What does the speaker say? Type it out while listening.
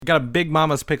Got a Big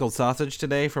Mama's pickled sausage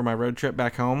today for my road trip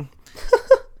back home.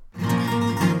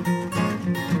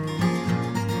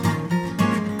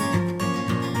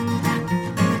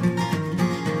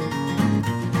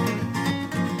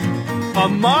 A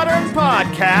modern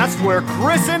podcast where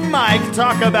Chris and Mike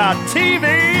talk about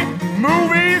TV,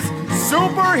 movies,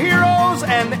 superheroes,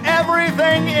 and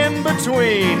everything in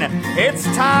between. It's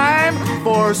time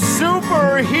for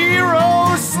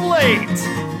Superhero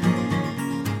Slate.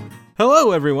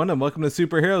 Hello, everyone, and welcome to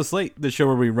Superhero Slate, the show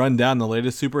where we run down the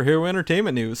latest superhero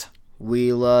entertainment news.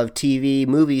 We love TV,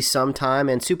 movies sometime,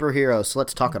 and superheroes, so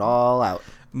let's talk it all out.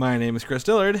 My name is Chris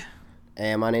Dillard.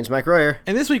 And my name's Mike Royer.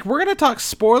 And this week, we're going to talk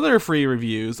spoiler-free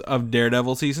reviews of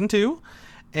Daredevil Season 2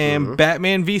 and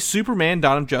Batman v Superman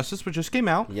Dawn of Justice, which just came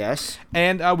out. Yes.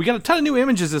 And we got a ton of new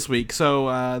images this week, so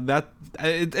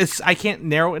I can't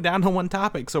narrow it down to one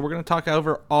topic, so we're going to talk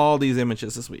over all these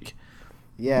images this week.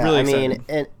 Yeah, really I exciting.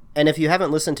 mean, and if you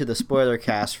haven't listened to the spoiler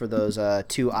cast for those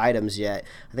two items yet,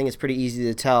 I think it's pretty easy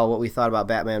to tell what we thought about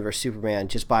Batman vs Superman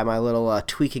just by my little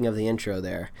tweaking of the intro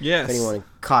there. Yes. If anyone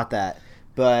caught that.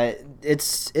 But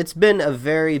it's been a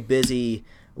very busy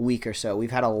week or so. We've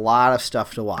had a lot of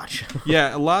stuff to watch.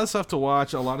 Yeah, a lot of stuff to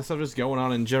watch. A lot of stuff just going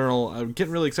on in general. I'm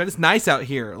getting really excited. It's nice out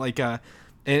here, like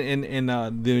in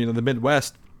the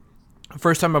Midwest.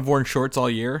 First time I've worn shorts all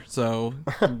year, so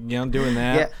doing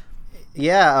that.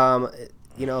 Yeah.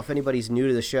 If anybody's new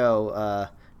to the show,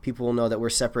 people will know that we're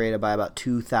separated by about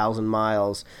 2,000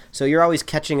 miles. So you're always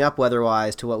catching up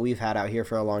weather-wise to what we've had out here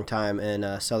for a long time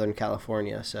in Southern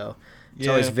California. So it's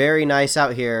always very nice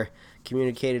out here.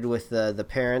 Communicated with the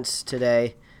parents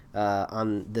today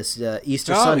on this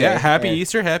Easter Sunday. Yeah, Happy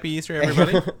Easter,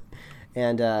 everybody.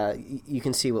 And you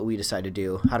can see what we decide to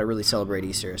do, how to really celebrate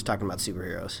Easter, is talking about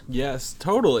superheroes. Yes,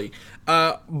 totally.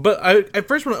 But I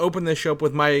first want to open this show up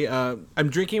with my, I'm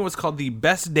drinking what's called the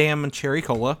Best Damn Cherry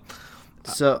Cola.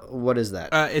 So what is that?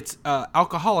 It's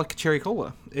alcoholic cherry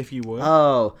cola, if you would.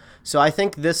 Oh, so I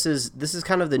think this is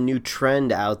kind of the new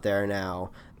trend out there now.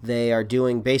 They are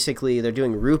doing they're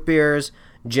doing root beers,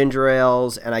 ginger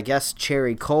ales, and I guess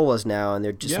cherry colas now, and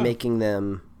they're just making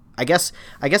them. I guess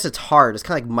it's hard. It's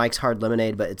kind of like Mike's Hard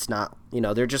Lemonade, but it's not.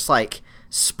 They're just like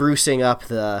sprucing up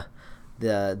the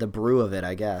brew of it,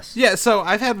 I guess. Yeah. So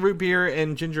I've had root beer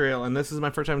and ginger ale, and this is my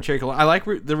first time cherry cola. I like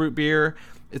the root beer.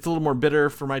 It's a little more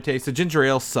bitter for my taste. The ginger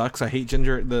ale sucks. I hate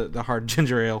the hard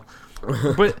ginger ale.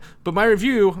 but my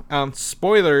review,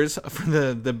 spoilers for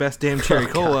the Best Damn Cherry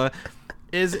Cola.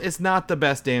 It's not the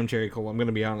best damn cherry cola. I'm going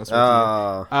to be honest with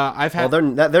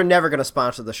you. They're never going to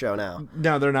sponsor the show now.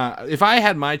 No, they're not. If I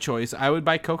had my choice, I would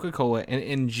buy Coca-Cola and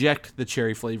inject the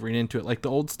cherry flavoring into it, like the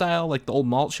old style, like the old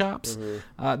malt shops.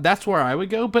 Mm-hmm. That's where I would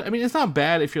go. But I mean, it's not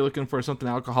bad if you're looking for something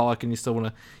alcoholic and you still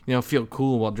want to, feel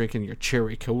cool while drinking your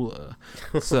cherry cola.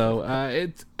 So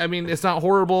it's not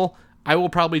horrible. I will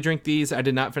probably drink these. I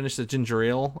did not finish the ginger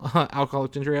ale,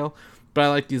 alcoholic ginger ale. But I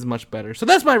like these much better. So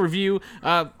that's my review,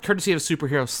 courtesy of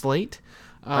Superhero Slate.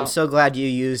 I'm so glad you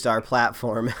used our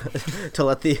platform to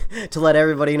let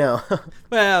everybody know.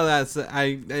 Well, that's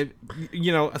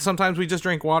sometimes we just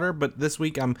drink water, but this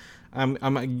week I'm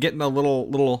getting a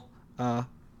little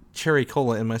cherry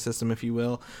cola in my system, if you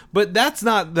will. But that's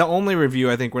not the only review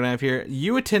I think we're gonna have here.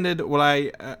 You attended what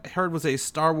I heard was a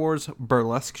Star Wars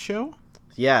burlesque show.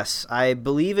 Yes, I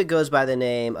believe it goes by the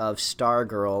name of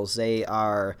Stargirls. They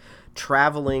are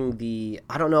traveling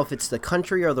I don't know if it's the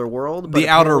country or the world, but the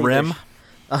Outer Rim.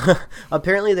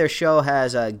 Apparently their show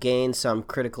has gained some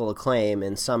critical acclaim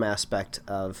in some aspect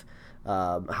of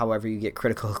however you get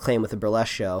critical acclaim with a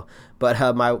burlesque show.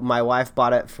 But my wife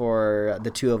bought it for the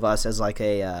two of us as like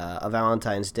a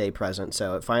Valentine's Day present,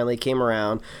 so it finally came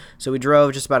around. So we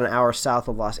drove just about an hour south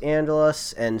of Los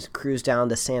Angeles and cruised down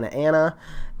to Santa Ana.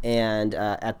 And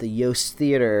at the Yost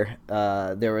Theater,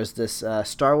 there was this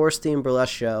Star Wars themed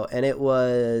burlesque show, and it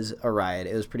was a riot.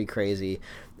 It was pretty crazy.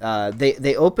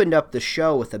 They opened up the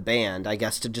show with a band, I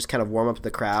guess, to just kind of warm up the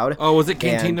crowd. Oh, was it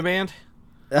Cantina Band?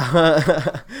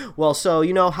 Well, so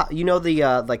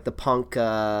the like the punk.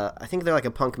 I think they're like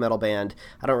a punk metal band.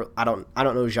 I don't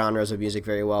know genres of music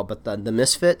very well, but the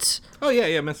Misfits. Oh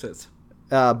yeah, Misfits.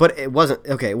 But it wasn't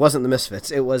okay. It wasn't the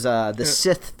Misfits. It was the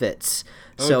Sith Fits.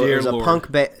 So it was a punk.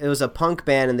 It was a punk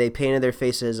band, and they painted their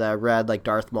faces red like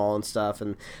Darth Maul and stuff.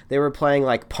 And they were playing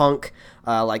like punk,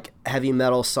 like heavy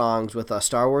metal songs with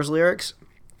Star Wars lyrics.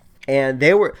 And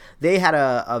they had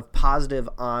a positive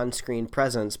on-screen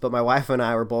presence, but my wife and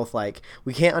I were both like,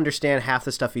 we can't understand half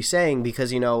the stuff he's saying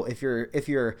because, if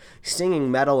you're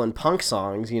singing metal and punk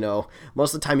songs,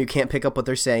 most of the time you can't pick up what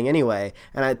they're saying anyway.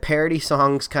 And parody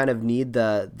songs kind of need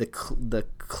the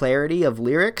clarity of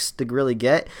lyrics to really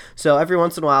get. So every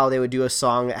once in a while they would do a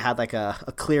song that had like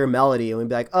a clear melody, and we'd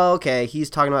be like, oh, okay, he's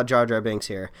talking about Jar Jar Binks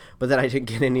here. But then I didn't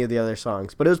get any of the other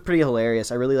songs. But it was pretty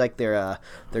hilarious. I really like their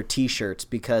T-shirts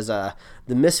because the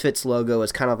Misfits logo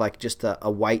is kind of like just a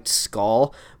white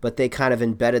skull, but they kind of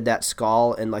embedded that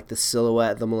skull in like the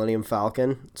silhouette of the Millennium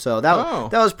Falcon. So that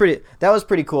was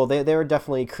pretty cool. They were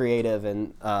definitely creative,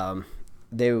 and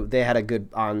they had a good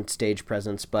on stage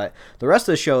presence. But the rest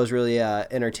of the show is really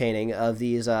entertaining. Of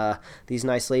these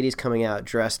nice ladies coming out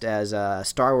dressed as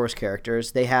Star Wars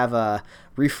characters, they have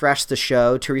refreshed the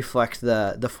show to reflect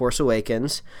the Force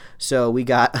Awakens. So we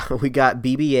got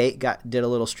BB-8 did a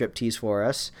little striptease for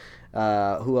us.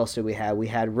 Who else did we have? We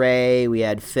had Rey, we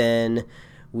had Finn,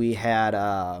 we had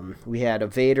a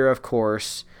Vader, of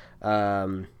course.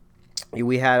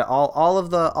 We had all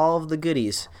of the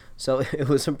goodies. So it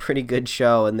was a pretty good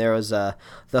show, and there was the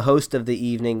host of the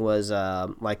evening was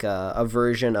like a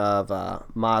version of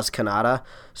Maz Kanata.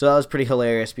 So that was pretty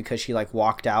hilarious because she like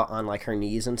walked out on like her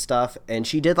knees and stuff, and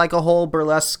she did like a whole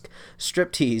burlesque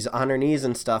striptease on her knees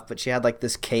and stuff, but she had like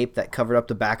this cape that covered up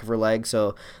the back of her leg, so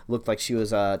it looked like she was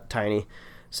tiny.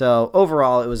 So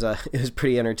overall, it was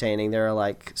pretty entertaining. They were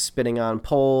like spinning on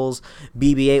poles.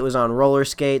 BB-8 was on roller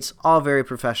skates. All very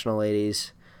professional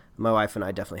ladies. My wife and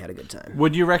I definitely had a good time.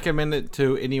 Would you recommend it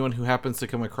to anyone who happens to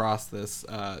come across this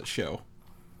show?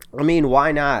 I mean,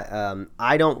 why not?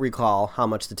 I don't recall how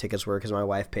much the tickets were because my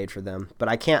wife paid for them, but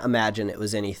I can't imagine it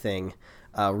was anything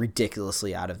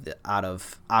ridiculously out of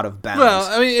bounds. Well,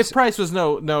 I mean, if price was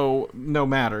no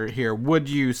matter here, would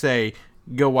you say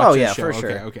go watch this show? For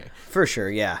sure. Okay. For sure,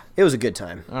 yeah. It was a good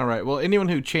time. All right. Well, anyone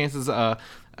who chances a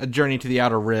journey to the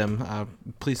outer rim,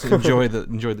 please enjoy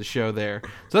the show there.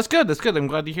 So that's good. I'm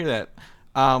glad to hear that.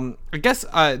 I guess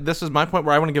this is my point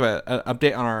where I want to give an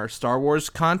update on our Star Wars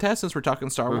contest since we're talking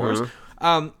Star Wars.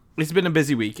 It's been a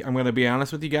busy week. I'm going to be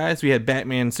honest with you guys. We had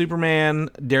Batman, Superman,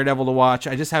 Daredevil to watch.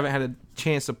 I just haven't had a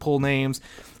chance to pull names.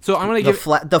 So I'm going to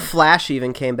give the Flash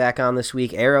even came back on this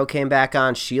week. Arrow came back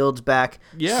on. Shield's back.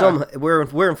 Yeah, we're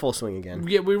in full swing again.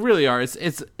 Yeah, we really are.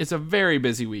 It's a very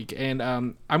busy week, and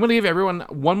I'm going to give everyone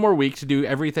one more week to do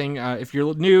everything. If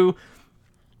you're new,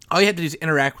 all you have to do is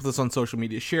interact with us on social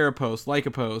media. Share a post, like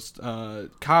a post,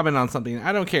 comment on something.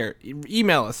 I don't care.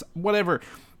 Email us, whatever.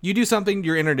 You do something,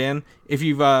 you're entered in. If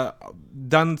you've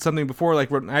done something before, like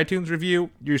wrote an iTunes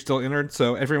review, you're still entered,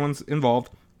 so everyone's involved.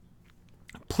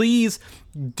 Please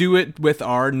do it with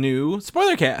our new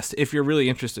Spoilercast if you're really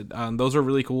interested. Those are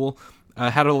really cool.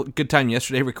 Had a good time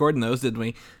yesterday recording those, didn't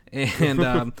we?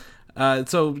 And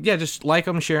so, yeah, just like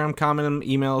them, share them, comment them,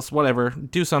 email us, whatever.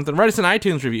 Do something. Write us an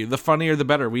iTunes review. The funnier, the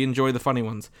better. We enjoy the funny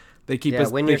ones. They keep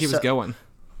us going.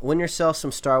 Win yourself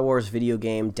some Star Wars video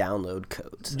game download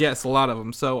codes. Yes, a lot of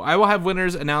them. So I will have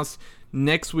winners announced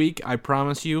next week. I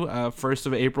promise you. 1st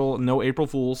of April. No April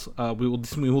Fools. We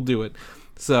will do it.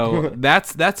 So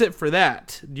that's it for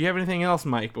that. Do you have anything else,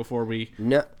 Mike, before we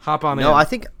hop on in? No, I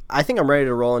think I'm ready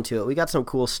to roll into it. We got some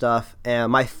cool stuff,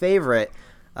 and my favorite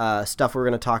stuff we're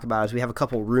going to talk about is we have a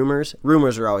couple rumors.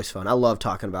 Rumors are always fun. I love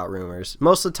talking about rumors.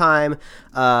 Most of the time,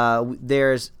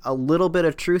 there's a little bit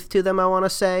of truth to them, I want to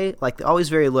say. Like, always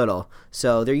very little.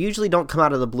 So they usually don't come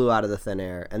out of the blue, out of the thin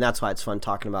air, and that's why it's fun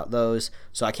talking about those.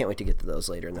 So I can't wait to get to those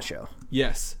later in the show.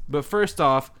 Yes, but first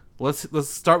off, let's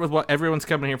start with what everyone's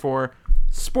coming here for.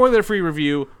 Spoiler-free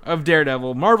review of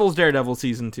Daredevil, Marvel's Daredevil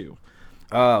Season 2.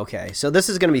 Oh, okay. So this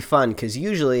is going to be fun because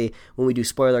usually when we do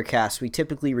spoiler casts, we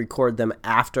typically record them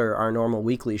after our normal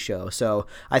weekly show. So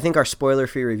I think our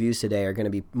spoiler-free reviews today are going to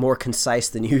be more concise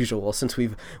than usual since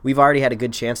we've already had a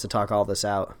good chance to talk all this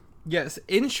out. Yes.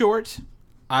 In short,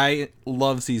 I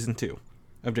love Season 2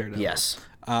 of Daredevil. Yes.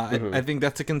 I think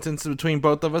that's a consensus between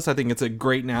both of us. I think it's a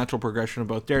great natural progression of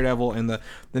both Daredevil and the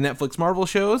Netflix Marvel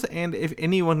shows. And if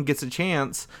anyone gets a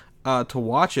chance to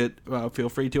watch it, feel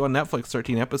free to on Netflix.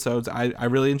 13 episodes. I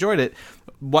really enjoyed it.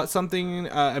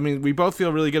 I mean, we both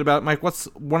feel really good about it. Mike, what's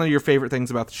one of your favorite things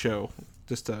about the show?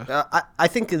 I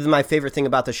think my favorite thing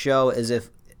about the show is if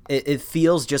it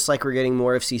feels just like we're getting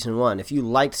more of Season 1. If you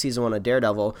liked Season 1 of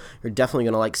Daredevil, you're definitely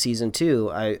going to like Season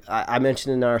 2. I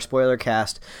mentioned in our spoiler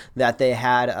cast that they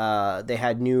had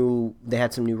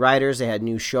some new writers, they had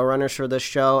new showrunners for this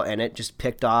show, and it just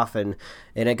picked off and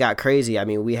it got crazy. I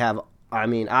mean, we have I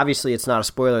mean, obviously it's not a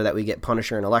spoiler that we get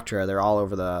Punisher and Elektra. They're all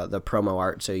over the promo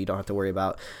art, so you don't have to worry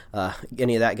about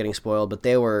any of that getting spoiled. But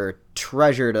they were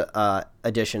treasured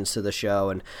additions to the show,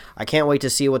 and I can't wait to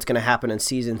see what's going to happen in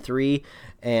Season 3.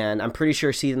 And I'm pretty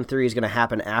sure Season 3 is going to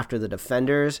happen after the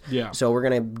Defenders. Yeah. So we're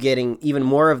going to getting even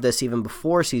more of this even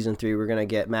before Season 3. We're going to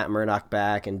get Matt Murdock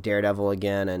back and Daredevil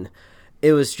again, and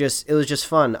it was just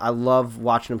fun. I love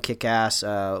watching them kick ass.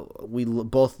 We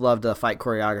both loved the fight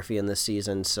choreography in this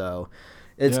season, so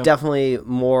it's definitely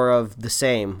more of the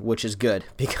same, which is good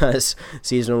because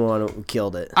season 1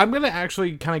 killed it. I'm gonna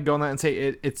actually kind of go on that and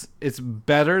say it's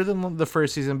better than the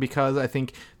first season because I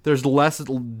think there's less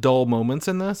dull moments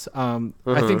in this. I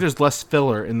think there's less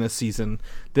filler in this season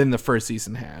than the first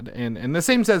season had, and the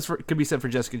same could be said for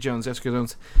Jessica Jones. Jessica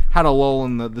Jones had a lull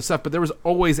in the stuff, but there was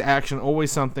always action,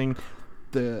 always something.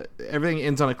 Everything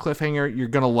ends on a cliffhanger. You're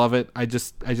gonna love it. I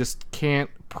just can't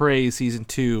praise season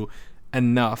 2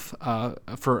 enough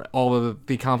for all of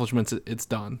the accomplishments it's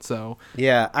done. So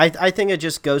yeah, I think it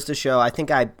just goes to show.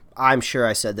 I'm sure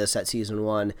I said this at season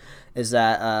 1 is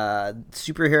that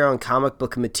superhero and comic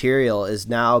book material is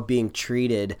now being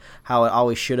treated how it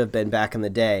always should have been back in the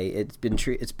day. It's been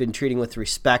treating with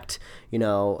respect.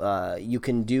 You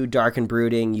can do dark and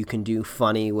brooding, you can do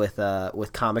funny with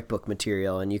comic book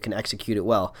material, and you can execute it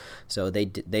well. So they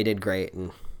did great,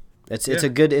 and it's a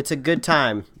good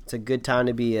time. It's a good time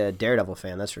to be a Daredevil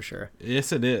fan, that's for sure.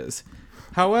 Yes, it is.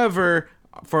 However,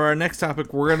 for our next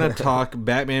topic, we're going to talk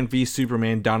Batman v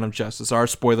Superman: Dawn of Justice, our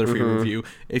spoiler-free review.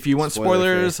 If you want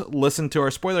spoilers, listen to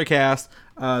our spoiler cast.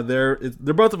 They're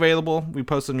both available. We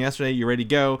posted them yesterday. You're ready to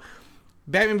go.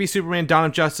 Batman v Superman: Dawn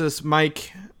of Justice.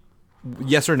 Mike,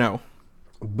 yes or no?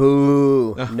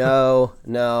 Boo. No.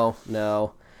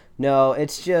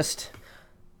 It's just...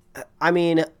 I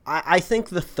mean, I think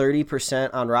the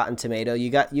 30% on Rotten Tomato, you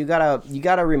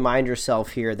gotta remind yourself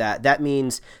here that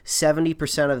means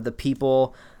 70% of the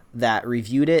people that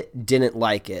reviewed it didn't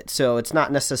like it. So it's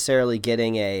not necessarily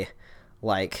getting a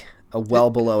well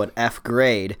below an F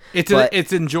grade. It's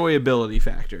enjoyability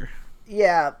factor.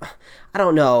 Yeah, I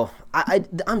don't know.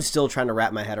 I'm still trying to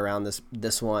wrap my head around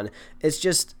this one. It's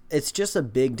just a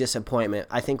big disappointment.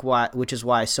 I think which is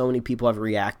why so many people have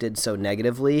reacted so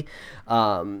negatively.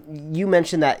 You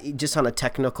mentioned that just on a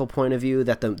technical point of view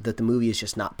that the movie is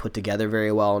just not put together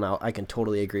very well. Now I can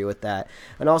totally agree with that.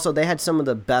 And also they had some of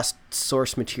the best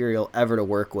source material ever to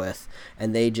work with,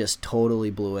 and they just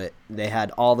totally blew it. They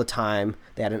had all the time.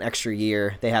 They had an extra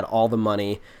year. They had all the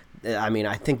money. I mean,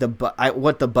 I think the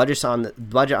budget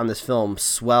on this film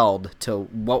swelled to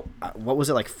what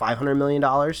was it, like $500 million?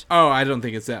 Oh, I don't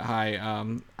think it's that high.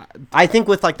 I think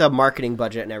with the marketing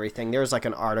budget and everything, there was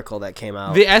an article that came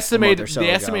out. The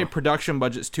estimated production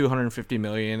budget's $250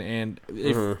 million, and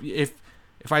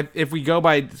if we go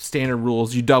by standard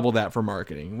rules, you double that for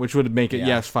marketing, which would make it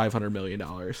 $500 million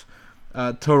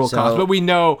total cost. But we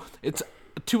know it's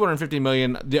 $250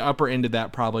 million, the upper end of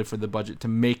that probably for the budget to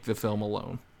make the film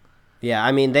alone. Yeah,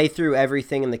 I mean, they threw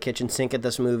everything in the kitchen sink at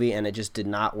this movie, and it just did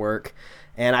not work.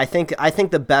 And I think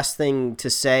the best thing to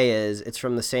say is it's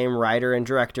from the same writer and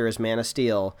director as Man of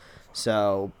Steel.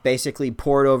 So basically,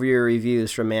 pour it over your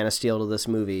reviews from Man of Steel to this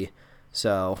movie.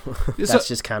 So that's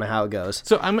just kind of how it goes.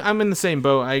 So I'm in the same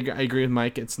boat. I agree with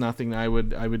Mike. It's nothing I would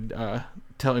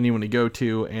tell anyone to go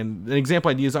to. And an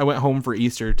example I'd use, I went home for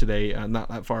Easter today, not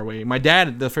that far away. My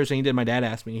dad, the first thing he did, my dad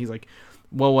asked me, he's like,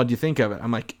 "Well, what do you think of it?"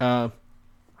 I'm like,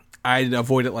 I'd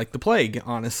avoid it like the plague,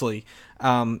 honestly.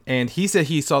 And he said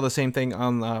he saw the same thing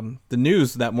on the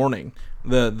news that morning.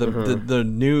 The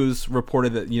news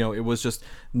reported that it was just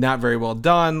not very well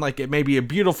done. Like, it may be a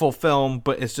beautiful film,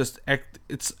 but it's a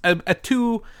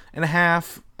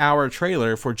 2.5 hour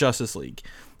trailer for Justice League.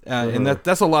 And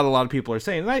that's a lot of people are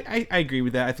saying. And I agree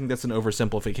with that. I think that's an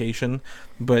oversimplification,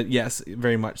 but yes,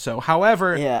 very much so.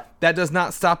 However, that does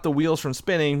not stop the wheels from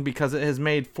spinning because it has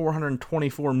made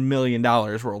 $424 million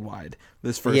worldwide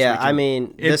this first weekend. I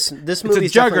mean, this movie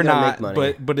is definitely gonna make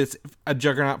money. But it's a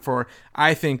juggernaut for,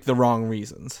 I think, the wrong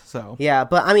reasons. So yeah,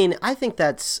 but I mean, I think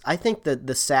that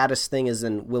the saddest thing is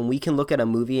when we can look at a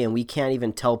movie and we can't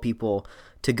even tell people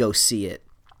to go see it,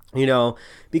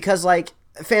 because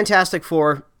Fantastic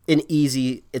Four.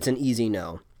 It's an easy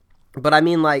no. But I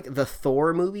mean, the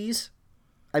Thor movies,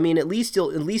 I mean, at least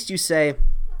you say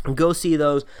go see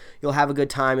those, you'll have a good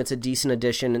time, it's a decent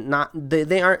addition.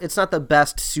 It's not the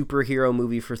best superhero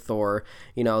movie for Thor.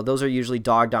 Those are usually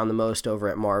dogged on the most over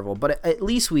at Marvel, but at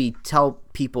least we tell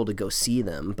people to go see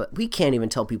them. But we can't even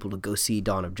tell people to go see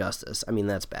Dawn of Justice. I mean,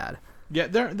 that's bad. Yeah,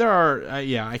 there are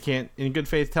I can't in good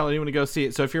faith tell anyone to go see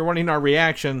it. So if you're wanting our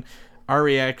reaction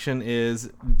is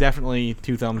definitely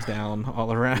 2 thumbs down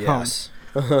all around. Yes.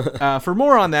 For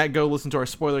more on that, go listen to our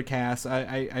spoiler cast.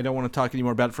 I don't want to talk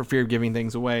anymore about it for fear of giving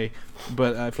things away.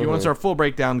 But if you want to start full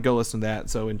breakdown, go listen to that.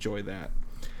 So enjoy that.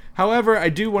 However, I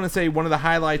do want to say one of the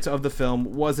highlights of the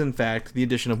film was, in fact, the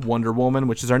addition of Wonder Woman,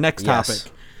 which is our next topic.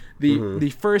 The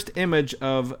first image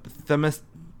of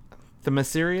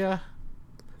Themyscira.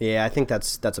 Yeah, I think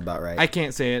that's about right. I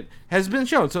can't say it. Has been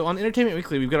shown. So on Entertainment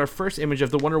Weekly, we've got our first image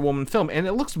of the Wonder Woman film, and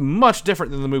it looks much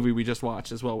different than the movie we just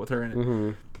watched as well, with her in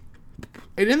it.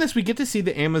 And in this, we get to see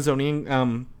the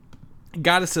Amazonian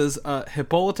goddesses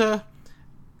Hippolyta,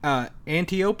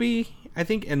 Antiope, I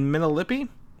think, and Menelope.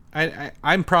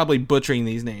 I'm probably butchering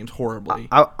these names horribly.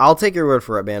 I'll take your word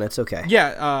for it, man. It's okay.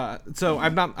 Yeah. So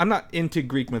I'm not into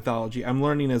Greek mythology. I'm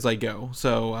learning as I go.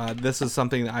 So this is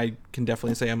something that I can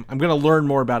definitely say I'm going to learn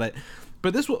more about it.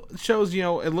 But this shows,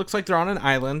 it looks like they're on an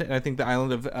island, and I think the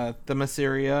island of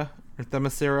Themyscira or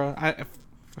Themyscira.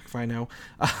 Fuck if I know.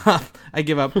 I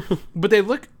give up. But they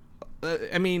look.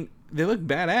 They look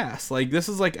badass. Like, this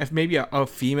is like maybe a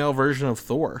female version of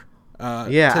Thor.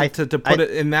 To put it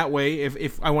in that way,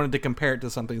 if I wanted to compare it to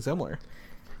something similar.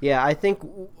 Yeah, I think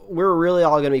we're really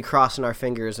all going to be crossing our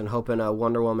fingers and hoping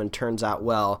Wonder Woman turns out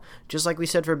well. Just like we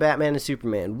said for Batman and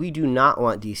Superman, we do not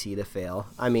want DC to fail.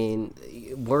 I mean,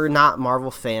 we're not Marvel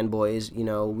fanboys.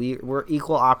 We're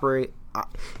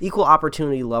equal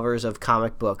opportunity lovers of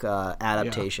comic book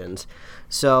adaptations. Yeah.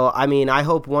 So, I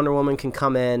hope Wonder Woman can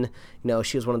come in.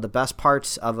 She was one of the best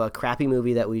parts of a crappy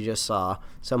movie that we just saw.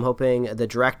 So I'm hoping the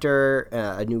director,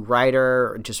 a new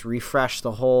writer, just refresh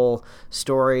the whole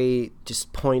story,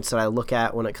 just points that I look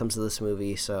at when it comes to this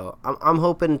movie. So I'm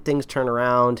hoping things turn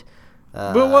around.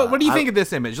 But what do you think of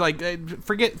this image? Like,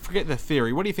 forget the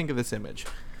theory. What do you think of this image?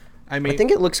 I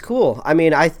think it looks cool.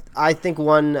 I think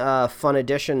one fun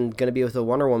addition going to be with the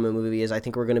Wonder Woman movie is I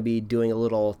think we're going to be doing a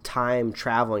little time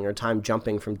traveling or time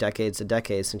jumping from decades to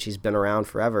decades since she's been around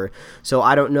forever. So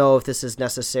I don't know if this is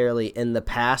necessarily in the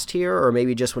past here, or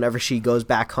maybe just whenever she goes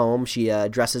back home, she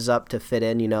dresses up to fit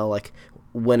in, like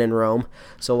when in Rome.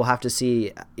 So we'll have to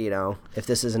see, if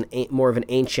this is more of an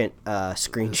ancient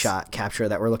screenshot capture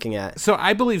that we're looking at. So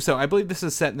I believe so. I believe this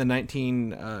is set in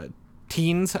the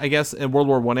teens, I guess, in World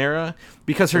War I era,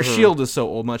 because her shield is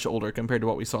so much older compared to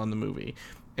what we saw in the movie.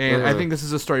 And I think this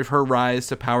is a story of her rise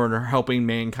to power and her helping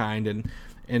mankind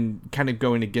and kind of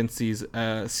going against these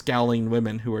scowling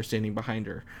women who are standing behind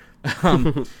her.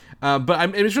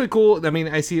 But it was really cool.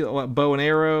 I see bow and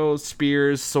arrow,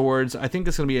 spears, swords. I think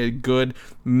it's going to be a good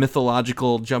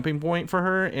mythological jumping point for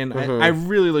her, and I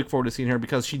really look forward to seeing her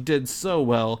because she did so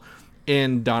well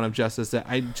in Dawn of Justice that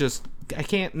I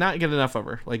can't not get enough of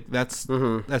her. Like, that's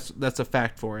a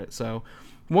fact for it. So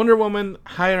Wonder Woman,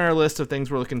 high on our list of things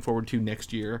we're looking forward to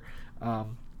next year.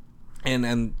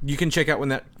 And you can check out when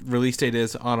that release date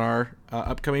is on our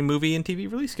upcoming movie and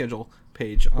TV release schedule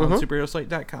page on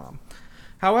superheroslate.com.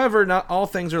 However, not all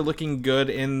things are looking good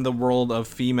in the world of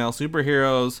female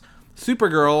superheroes.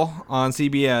 Supergirl on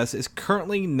CBS is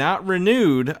currently not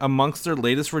renewed amongst their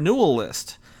latest renewal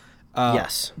list.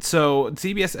 Yes. So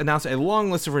CBS announced a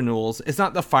long list of renewals. It's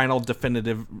not the final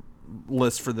definitive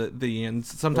list for the end.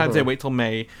 Sometimes they wait till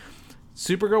May.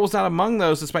 Supergirl was not among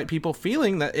those, despite people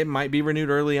feeling that it might be renewed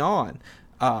early on.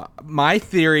 My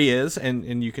theory is,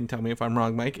 and you can tell me if I'm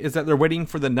wrong, Mike, is that they're waiting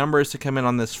for the numbers to come in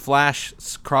on this Flash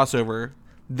crossover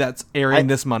that's airing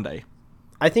this Monday.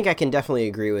 I think I can definitely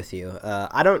agree with you.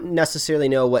 I don't necessarily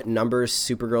know what numbers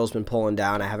Supergirl's been pulling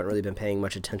down. I haven't really been paying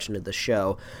much attention to the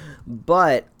show.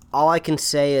 But all I can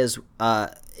say is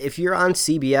if you're on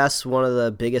CBS, one of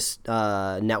the biggest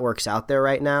networks out there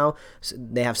right now,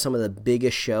 they have some of the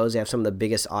biggest shows, they have some of the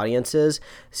biggest audiences.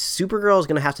 Supergirl is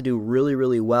going to have to do really,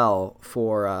 really well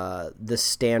for this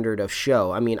standard of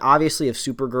show. Obviously, if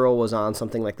Supergirl was on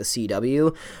something like the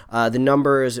CW, the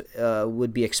numbers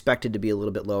would be expected to be a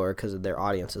little bit lower because their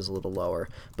audience is a little lower.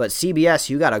 But CBS,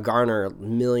 you got to garner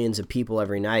millions of people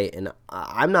every night, and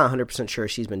I'm not 100% sure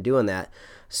she's been doing that.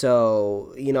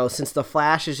 So, since The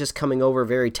Flash is just coming over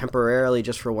very temporarily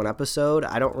just for one episode,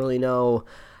 I don't really know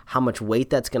how much weight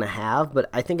that's going to have, but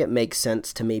I think it makes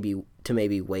sense to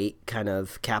maybe wait, kind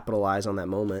of capitalize on that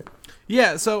moment.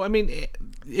 Yeah, so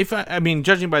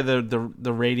judging by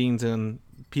the ratings and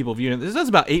people viewing it, this does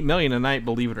about 8 million a night,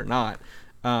 believe it or not.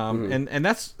 And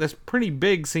that's pretty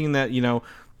big, seeing that,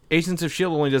 Agents of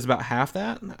S.H.I.E.L.D. only does about half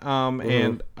that.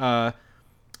 And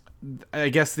I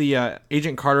guess the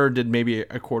Agent Carter did maybe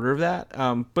a quarter of that.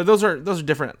 But those are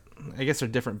different. I guess they're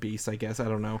different beasts. I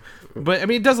don't know. But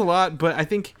it does a lot. But I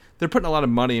think they're putting a lot of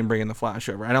money in bringing the Flash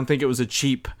over. I don't think it was a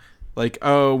cheap, we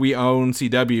own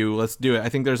CW, let's do it. I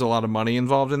think there's a lot of money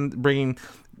involved in bringing,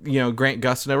 Grant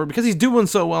Gustin over because he's doing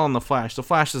so well in the Flash. The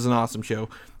Flash is an awesome show.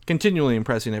 continually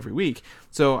impressing every week.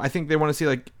 So I think they want to see,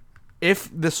 like, if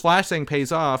this Flash thing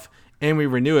pays off and we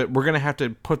renew it, we're going to have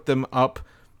to put them up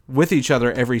with each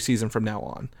other every season from now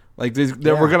on. Like, we're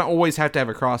going to always have to have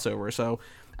a crossover. So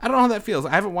I don't know how that feels.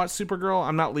 I haven't watched Supergirl.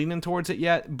 I'm not leaning towards it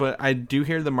yet, but I do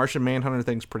hear the Martian Manhunter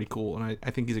thing's pretty cool, and I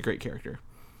think he's a great character.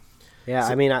 Yeah,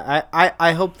 so, I mean,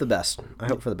 I hope the best. I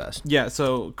hope for the best. Yeah,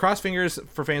 so cross fingers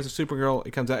for fans of Supergirl.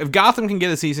 It comes out. If Gotham can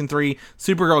get a season 3,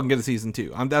 Supergirl can get a season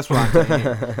 2. That's what I'm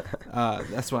saying.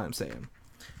 That's what I'm saying.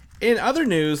 In other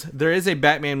news, there is a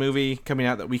Batman movie coming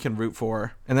out that we can root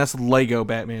for, and that's Lego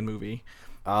Batman movie.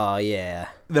 Oh, yeah.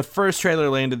 The first trailer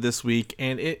landed this week,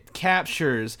 and it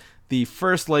captures the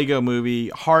first Lego movie,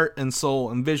 heart and soul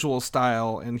and visual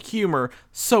style and humor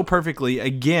so perfectly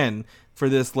again for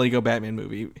this Lego Batman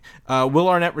movie. Will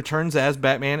Arnett returns as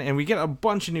Batman, and we get a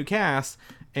bunch of new casts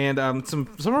and some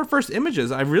of our first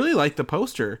images. I really like the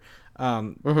poster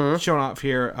shown off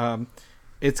here.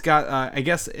 It's got I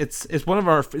guess it's in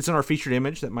our featured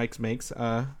image that Mike makes.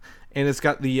 And it's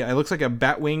got it looks like a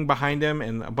Batwing behind him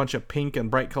and a bunch of pink and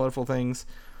bright colorful things.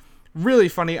 Really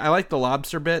funny. I like the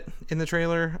lobster bit in the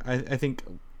trailer. I think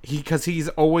because he's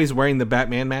always wearing the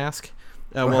Batman mask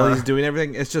while he's doing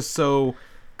everything. It's just so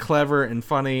clever and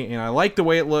funny, and I like the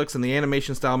way it looks, and the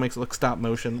animation style makes it look stop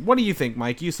motion. What do you think,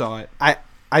 Mike? You saw it. I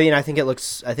mean, I think it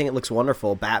looks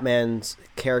wonderful. Batman's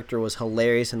character was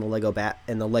hilarious in the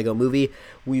Lego movie.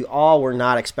 We all were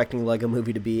not expecting the Lego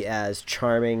movie to be as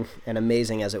charming and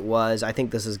amazing as it was. I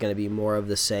think this is going to be more of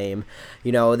the same.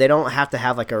 You know, they don't have to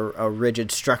have like a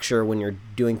rigid structure when you're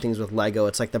doing things with Lego.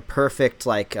 It's like the perfect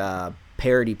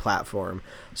parody platform.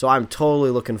 So I'm totally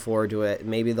looking forward to it.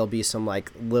 Maybe there'll be some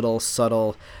like little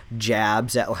subtle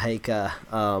jabs at like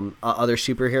other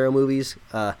superhero movies.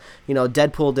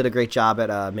 Deadpool did a great job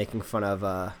at making fun of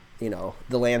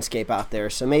the landscape out there.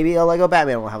 So maybe a Lego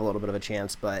Batman will have a little bit of a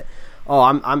chance. But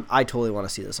I totally want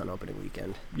to see this on opening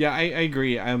weekend. Yeah, I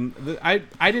agree.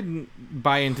 I didn't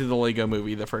buy into the Lego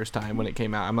movie the first time when it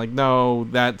came out. I'm like, no,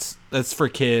 that's for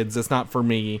kids. That's not for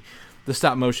me. The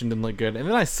stop motion didn't look good. And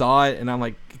then I saw it, and I'm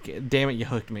like, damn it, you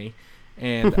hooked me.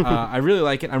 And I really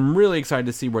like it. I'm really excited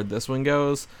to see where this one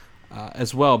goes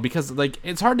as well, because like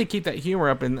it's hard to keep that humor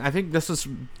up, and I think this was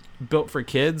built for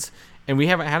kids, and we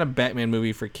haven't had a Batman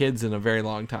movie for kids in a very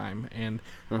long time. And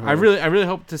I really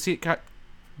hope to see it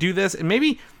do this, and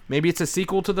maybe it's a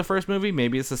sequel to the first movie,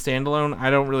 maybe it's a standalone.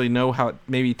 I don't really know how it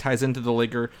maybe ties into the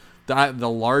larger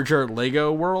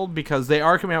Lego world, because they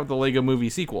are coming out with the Lego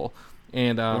movie sequel.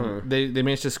 And they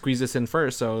managed to squeeze this in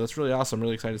first, so that's really awesome. I'm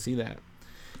really excited to see that.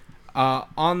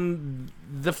 On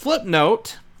the flip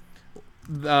note,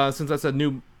 since that's a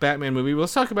new Batman movie,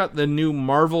 let's talk about the new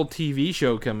Marvel TV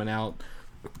show coming out,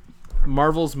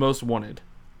 Marvel's Most Wanted.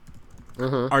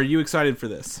 Are you excited for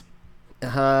this?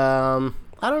 I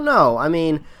don't know. I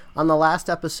mean, on the last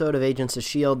episode of Agents of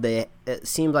S.H.I.E.L.D., it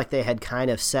seemed like they had kind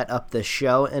of set up the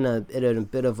show in a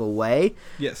bit of a way.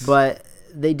 Yes. But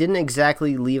they didn't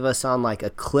exactly leave us on like a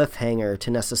cliffhanger to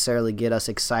necessarily get us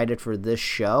excited for this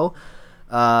show.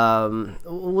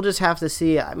 We'll just have to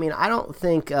see. I mean, I don't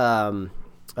think was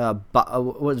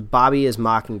Bobby is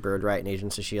Mockingbird, right, in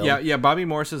Agents of S.H.I.E.L.D.? Yeah. Bobby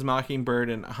Morse is Mockingbird,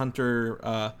 and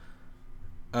Hunter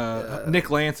Nick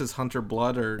Lance is Hunter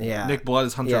Blood, or Nick Blood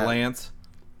is Hunter Lance.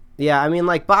 Yeah, I mean,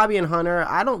 like Bobby and Hunter,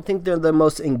 I don't think they're the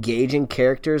most engaging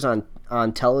characters on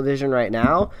television right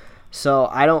now. So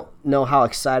I don't know how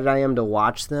excited I am to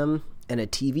watch them in a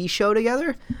TV show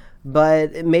together.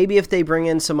 But maybe if they bring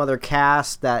in some other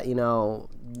cast that,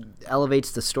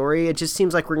 elevates the story, it just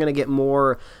seems like we're going to get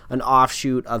more an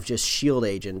offshoot of just S.H.I.E.L.D.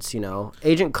 agents,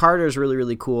 Agent Carter is really,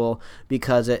 really cool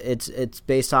because it's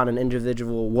based on an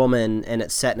individual woman, and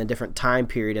it's set in a different time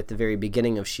period at the very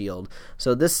beginning of S.H.I.E.L.D.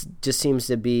 So this just seems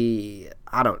to be,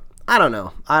 I don't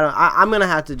know. I'm going to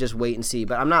have to just wait and see,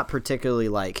 but I'm not particularly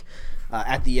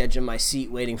at the edge of my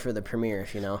seat waiting for the premiere,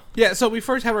 Yeah, so we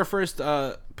first have our first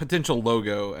potential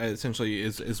logo, essentially,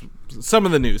 is some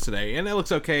of the news today. And it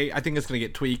looks okay. I think it's going to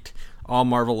get tweaked. All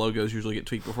Marvel logos usually get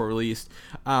tweaked before released.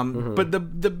 But the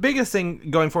biggest thing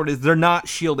going forward is they're not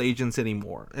S.H.I.E.L.D. agents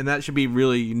anymore. And that should be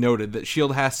really noted, that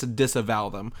S.H.I.E.L.D. has to disavow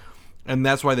them. And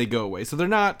that's why they go away. So they're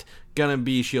not going to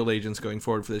be S.H.I.E.L.D. agents going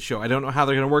forward for this show. I don't know how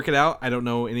they're going to work it out. I don't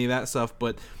know any of that stuff.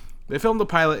 But they filmed the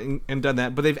pilot and done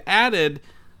that. But they've added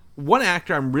one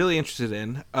actor I'm really interested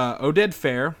in, Oded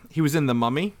Fehr. He was in The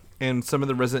Mummy and some of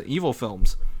the Resident Evil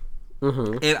films.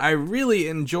 And I really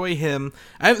enjoy him.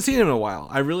 I haven't seen him in a while.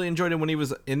 I really enjoyed him when he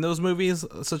was in those movies,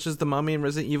 such as The Mummy and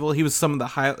Resident Evil. He was he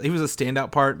was a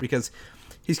standout part because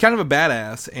he's kind of a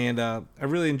badass, and I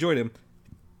really enjoyed him.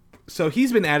 So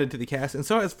he's been added to the cast, and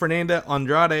so has Fernanda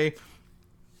Andrade.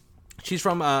 She's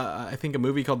from, I think, a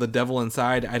movie called The Devil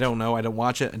Inside. I don't know. I don't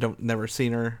watch it. Never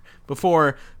seen her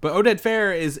before. But Oded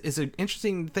Fehr is an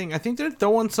interesting thing. I think they're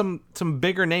throwing some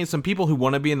bigger names, some people who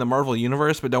want to be in the Marvel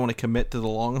Universe but don't want to commit to the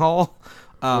long haul,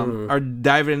 are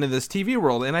diving into this TV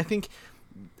world. And I think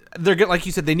they're good. Like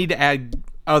you said, they need to add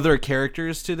other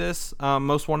characters to this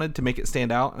Most Wanted to make it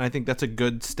stand out. And I think that's a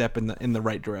good step in the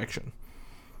right direction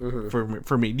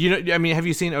for me. Have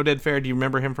you seen Oded Fehr? Do you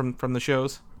remember him from the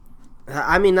shows?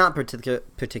 I mean, not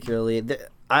particularly.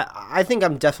 I think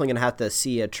I'm definitely going to have to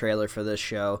see a trailer for this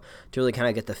show to really kind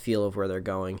of get the feel of where they're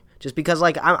going. Just because,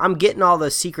 like, I'm getting all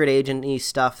the secret agent-y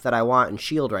stuff that I want in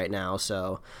S.H.I.E.L.D. right now,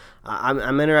 so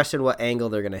I'm interested in what angle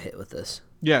they're going to hit with this.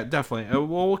 Yeah, definitely.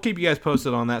 We'll keep you guys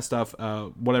posted on that stuff,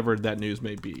 whatever that news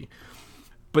may be.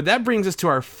 But that brings us to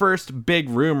our first big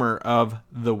rumor of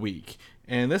the week.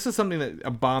 And this is something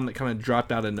a bomb that kind of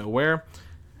dropped out of nowhere.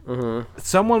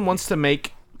 Someone wants to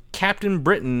make Captain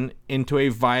Britain into a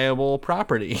viable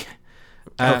property.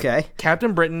 Okay.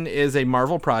 Captain Britain is a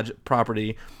Marvel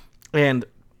property, and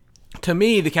to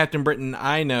me, the Captain Britain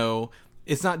I know,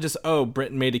 it's not just,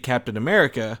 Britain made a Captain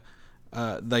America,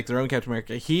 like their own Captain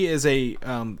America. He is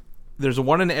there's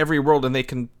one in every world, and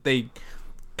they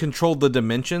control the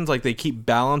dimensions, like they keep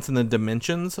balance in the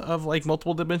dimensions of like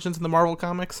multiple dimensions in the Marvel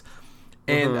comics,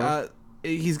 and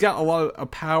he's got a lot of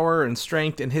power and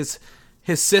strength, and his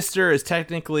sister is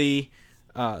technically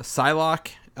Psylocke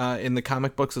in the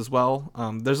comic books as well.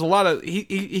 There's a lot of...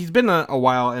 He's been a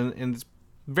while, and it's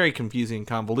very confusing and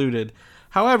convoluted.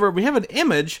 However, we have an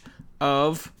image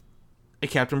of a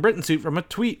Captain Britain suit from a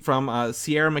tweet from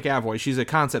Sierra McAvoy. She's a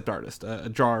concept artist, a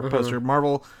drawer, poster.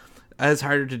 Marvel has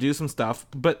hired her to do some stuff,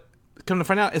 but come to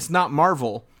find out, it's not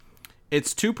Marvel.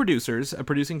 It's two producers, a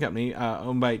producing company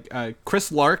owned by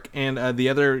Chris Lark and the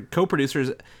other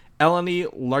co-producers, Eleni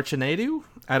Larchinadu.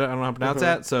 I don't know how to pronounce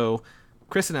that. So,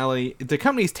 Chris and Ellie, the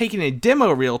company's taking a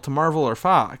demo reel to Marvel or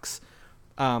Fox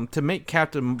to make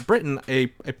Captain Britain a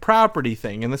property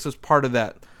thing, and this is part of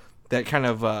that kind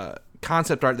of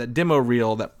concept art, that demo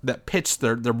reel, that pitch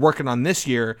they're working on this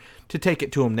year to take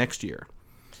it to them next year.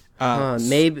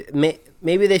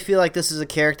 Maybe they feel like this is a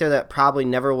character that probably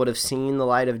never would have seen the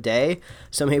light of day,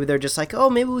 so maybe they're just like,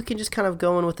 maybe we can just kind of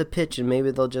go in with the pitch, and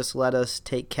maybe they'll just let us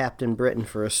take Captain Britain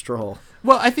for a stroll.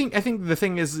 Well, I think the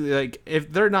thing is, like,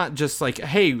 if they're not just like,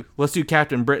 hey, let's do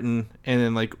Captain Britain and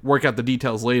then like work out the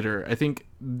details later. I think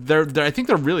they're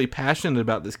really passionate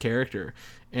about this character,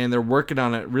 and they're working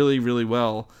on it really, really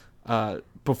well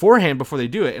beforehand before they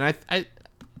do it. And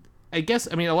I guess,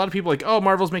 a lot of people are like,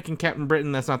 Marvel's making Captain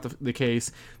Britain. That's not the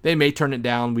case. They may turn it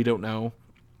down. We don't know.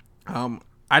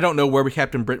 I don't know where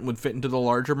Captain Britain would fit into the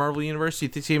larger Marvel universe. Do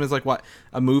you see him as like what,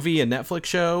 a movie, a Netflix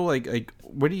show? Like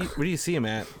where do you see him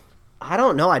at? I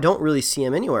don't know. I don't really see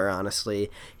him anywhere,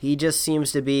 honestly. He just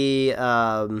seems to be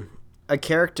a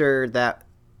character that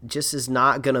just is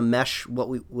not going to mesh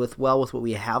with what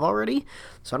we have already.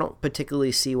 So I don't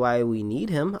particularly see why we need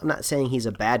him. I'm not saying he's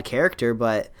a bad character,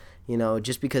 but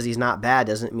just because he's not bad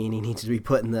doesn't mean he needs to be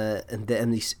put in the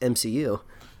MCU.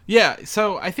 Yeah,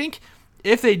 so I think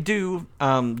if they do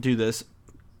this,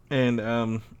 and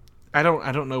I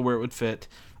don't know where it would fit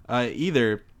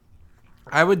either.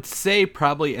 I would say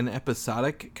probably an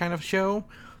episodic kind of show,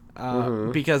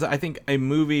 because I think a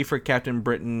movie for Captain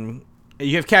Britain,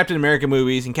 you have Captain America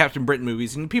movies and Captain Britain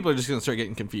movies, and people are just going to start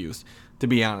getting confused, to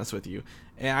be honest with you.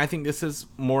 And I think this is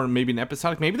more maybe an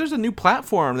episodic. Maybe there's a new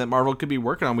platform that Marvel could be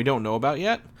working on we don't know about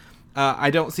yet. I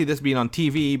don't see this being on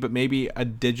TV, but maybe a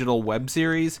digital web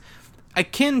series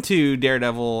akin to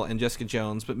Daredevil and Jessica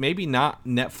Jones, but maybe not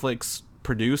Netflix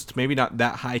produced, maybe not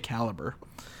that high caliber.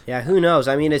 Yeah, who knows?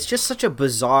 It's just such a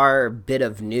bizarre bit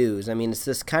of news. It's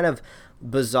this kind of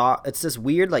bizarre, it's this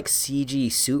weird like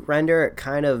CG suit render. It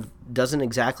kind of doesn't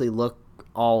exactly look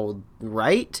all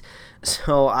right.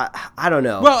 So I don't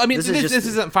know. Well, this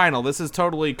isn't final. This is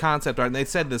totally concept art, and they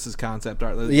said this is concept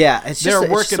art. Yeah, they're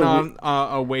working on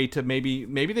a way to maybe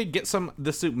they get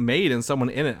the suit made and someone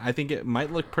in it. I think it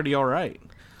might look pretty all right.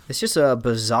 It's just a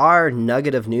bizarre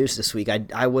nugget of news this week.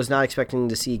 I was not expecting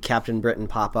to see Captain Britain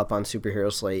pop up on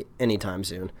Superhero Slate anytime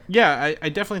soon. Yeah, I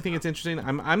definitely think it's interesting.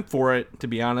 I'm for it, to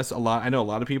be honest. I know a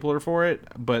lot of people are for it,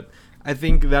 but I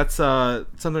think that's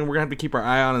something we're gonna have to keep our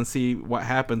eye on and see what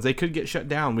happens. They could get shut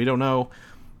down. We don't know.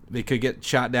 They could get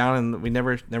shot down, and we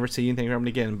never see anything from it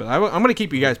again. But I'm gonna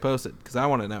keep you guys posted because I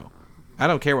want to know. I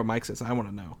don't care what Mike says. I want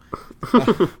to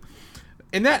know.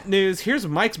 In that news, here's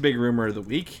Mike's big rumor of the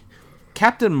week.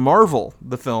 Captain Marvel,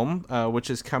 the film, which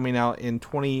is coming out in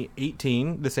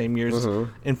 2018, the same year as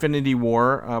Infinity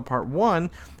War Part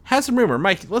 1, has some rumor.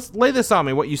 Mike, let's lay this on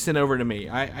me, what you sent over to me.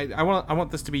 I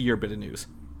want this to be your bit of news.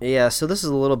 Yeah, so this is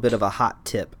a little bit of a hot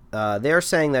tip. They're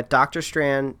saying that Doctor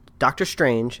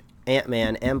Strange,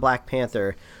 Ant-Man, and Black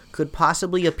Panther could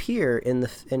possibly appear in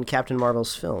Captain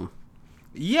Marvel's film.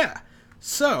 Yeah,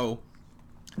 so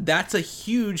that's a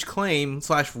huge claim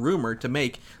 / rumor to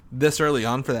make this early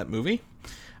on for that movie.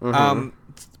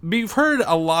 We've heard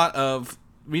a lot of...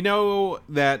 We know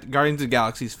that Guardians of the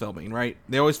Galaxy is filming, right?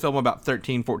 They always film about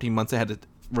 13, 14 months ahead of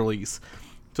release.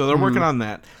 So they're working on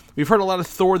that. We've heard a lot of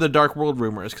Thor the Dark World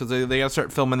rumors because they got to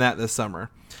start filming that this summer.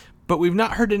 But we've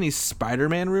not heard any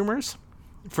Spider-Man rumors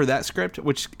for that script,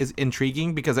 which is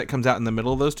intriguing because that comes out in the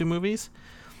middle of those two movies.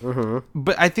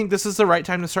 But I think this is the right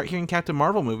time to start hearing Captain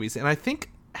Marvel movies. And I think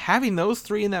having those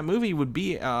three in that movie would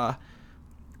be an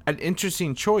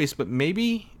interesting choice, but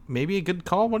maybe a good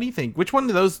call. What do you think? Which one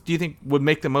of those do you think would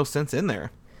make the most sense in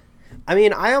there? I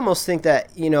mean, I almost think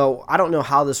that, I don't know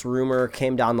how this rumor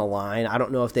came down the line. I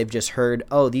don't know if they've just heard,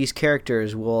 oh, these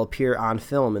characters will appear on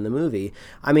film in the movie.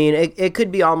 I mean, it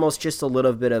could be almost just a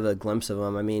little bit of a glimpse of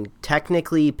them. I mean,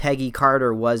 technically, Peggy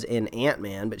Carter was in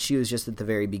Ant-Man, but she was just at the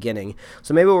very beginning.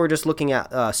 So maybe we're just looking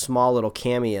at small little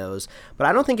cameos. But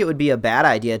I don't think it would be a bad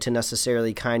idea to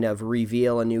necessarily kind of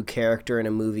reveal a new character in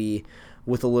a movie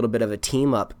with a little bit of a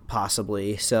team up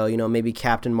possibly. So, maybe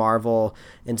Captain Marvel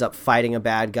ends up fighting a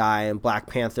bad guy and Black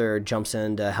Panther jumps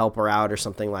in to help her out or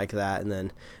something like that. And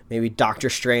then maybe Doctor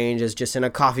Strange is just in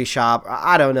a coffee shop.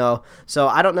 I don't know. So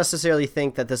I don't necessarily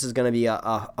think that this is going to be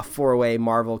a four-way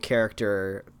Marvel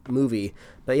character movie.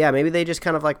 But yeah, maybe they just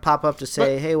kind of like pop up to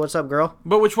say, hey, what's up, girl?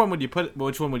 But which one would you put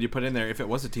in there if it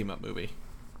was a team up movie?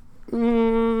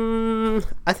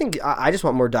 I think I just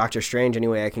want more Doctor Strange any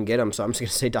way I can get him, so I'm just going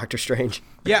to say Doctor Strange.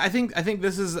 Yeah, I think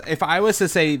this is... If I was to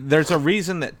say there's a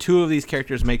reason that two of these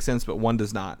characters make sense, but one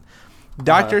does not.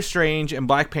 Doctor Strange and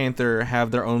Black Panther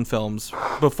have their own films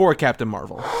before Captain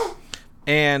Marvel.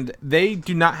 And they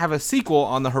do not have a sequel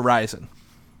on the horizon.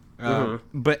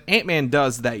 But Ant-Man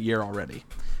does that year already.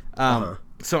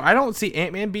 So I don't see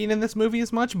Ant-Man being in this movie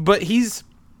as much, but he's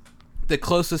the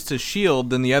closest to S.H.I.E.L.D.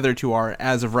 than the other two are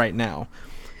as of right now.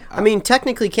 I mean,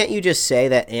 technically, can't you just say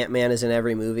that Ant-Man is in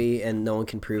every movie and no one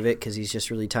can prove it because he's just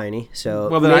really tiny? So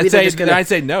well, then I'd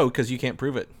say no because you can't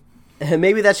prove it.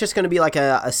 Maybe that's just going to be like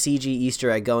a CG Easter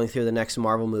egg going through the next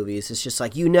Marvel movies. It's just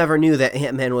like, you never knew that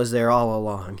Ant-Man was there all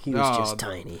along. He was just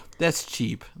tiny. That's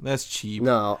cheap.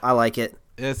 No, I like it.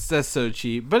 That's so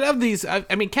cheap. But of these, I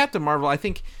mean, Captain Marvel, I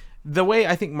think... The way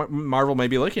I think Marvel may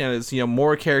be looking at it is,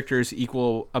 more characters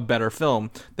equal a better film.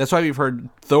 That's why we've heard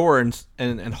Thor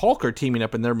and Hulk are teaming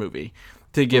up in their movie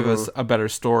to give us a better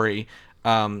story.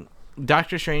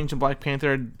 Doctor Strange and Black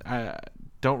Panther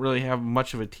don't really have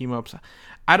much of a team up.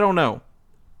 I don't know.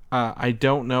 I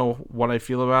don't know what I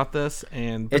feel about this, but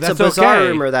it's that's a bizarre okay.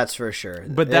 rumor, that's for sure.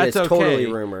 But that's okay. Totally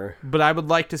rumor. But I would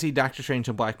like to see Doctor Strange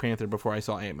and Black Panther before I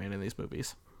saw Ant-Man in these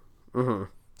movies.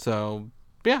 So.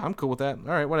 Yeah, I'm cool with that.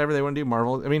 All right, whatever they want to do,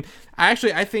 Marvel. I mean, I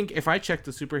think if I check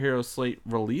the Superhero Slate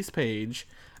release page,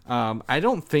 I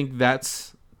don't think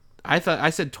that's... I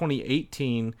said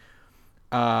 2018.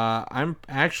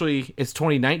 It's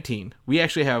 2019. We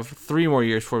actually have 3 more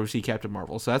years before we see Captain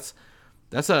Marvel. So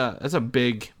that's a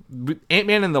big...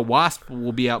 Ant-Man and the Wasp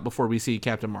will be out before we see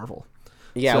Captain Marvel.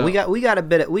 Yeah, so, we got a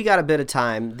bit of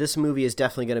time. This movie is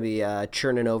definitely going to be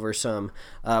churning over some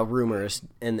rumors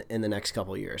in the next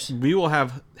couple of years. We will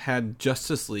have had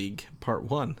Justice League Part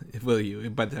 1, will you?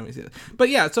 By the time we see it. But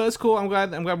yeah, so it's cool. I'm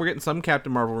glad we're getting some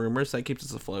Captain Marvel rumors. That keeps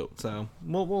us afloat. So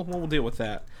we'll deal with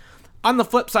that. On the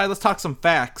flip side, let's talk some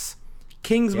facts.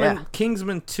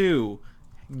 Kingsman 2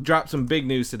 dropped some big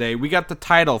news today. We got the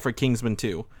title for Kingsman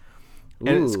 2,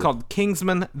 and it's called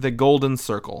Kingsman: The Golden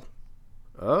Circle.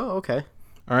 Oh, okay.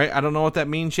 All right, I don't know what that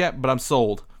means yet, but I'm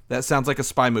sold. That sounds like a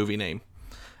spy movie name.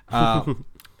 And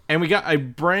we got a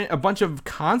bunch of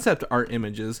concept art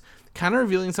images kind of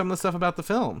revealing some of the stuff about the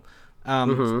film.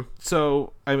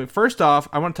 So, first off,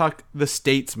 I want to talk The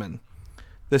Statesmen.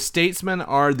 The Statesmen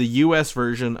are the U.S.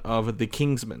 version of the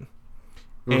Kingsmen.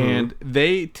 And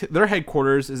their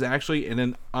headquarters is actually in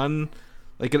an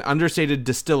understated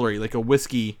distillery, like a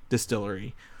whiskey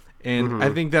distillery. And I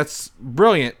think that's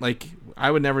brilliant. Like, I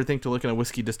would never think to look in a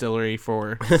whiskey distillery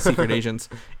for secret agents.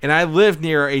 And I live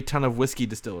near a ton of whiskey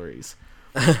distilleries.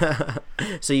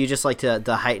 So you just like to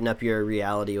heighten up your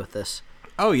reality with this?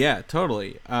 Oh, yeah,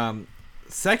 totally.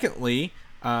 Secondly,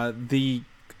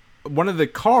 one of the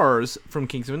cars from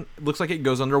Kingsman looks like it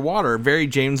goes underwater. Very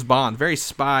James Bond, very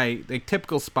spy, like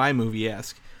typical spy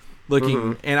movie-esque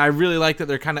looking. And I really like that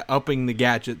they're kind of upping the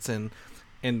gadgets and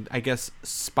I guess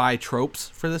spy tropes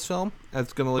for this film.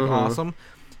 That's going to look awesome.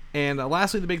 And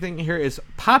lastly, the big thing here is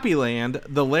Poppyland,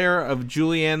 the lair of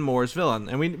Julianne Moore's villain.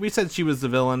 And we said she was the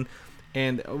villain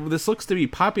And this looks to be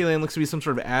Poppyland. Looks to be some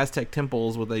sort of Aztec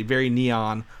temples with a very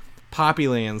neon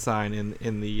Poppyland sign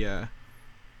in the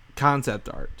concept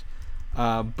art.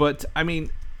 But I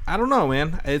mean, I don't know,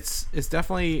 man. It's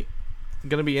definitely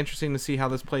going to be interesting to see how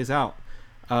this plays out.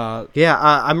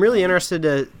 I'm really interested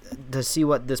to see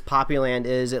what this Poppyland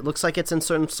is. It looks like it's in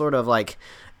some sort of like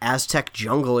Aztec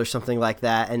jungle or something like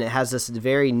that, and it has this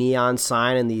very neon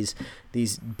sign and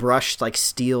these brushed like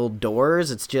steel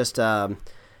doors. It's just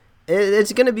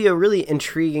it's going to be a really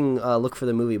intriguing look for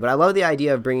the movie. But I love the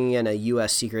idea of bringing in a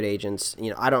U.S. secret agents.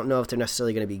 You know, I don't know if they're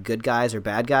necessarily going to be good guys or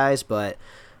bad guys, but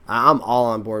I'm all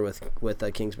on board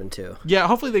with Kingsman 2. Yeah,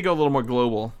 hopefully they go a little more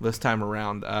global this time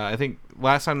around. I think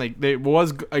last time they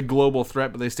was a global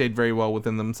threat, but they stayed very well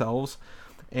within themselves.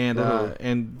 And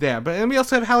but we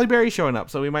also have Halle Berry showing up,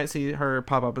 so we might see her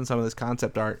pop up in some of this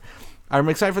concept art. I'm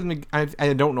excited for them.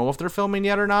 I don't know if they're filming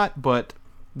yet or not, but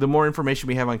the more information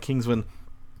we have on Kingsman,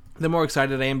 the more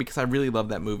excited I am, because I really love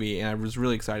that movie and I was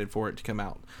really excited for it to come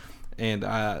out. And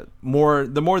the more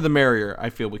the merrier, I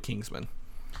feel, with Kingsman.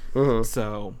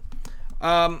 So,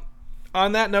 on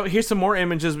that note, here's some more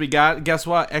images we got. Guess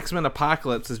what? X-Men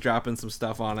Apocalypse is dropping some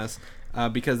stuff on us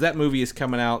because that movie is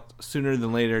coming out sooner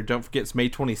than later. Don't forget, it's May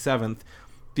 27th.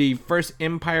 The first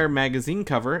Empire magazine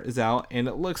cover is out, and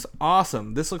it looks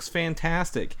awesome. This looks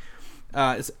fantastic.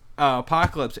 It's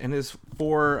Apocalypse and his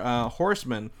 4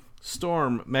 horsemen,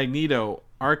 Storm, Magneto,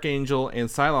 Archangel, and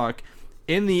Psylocke,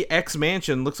 in the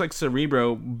X-Mansion. Looks like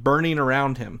Cerebro burning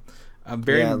around him.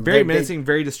 Very menacing,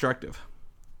 very destructive.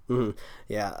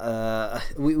 Yeah,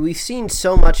 we've seen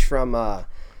so much from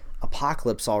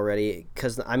Apocalypse already,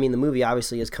 because I mean the movie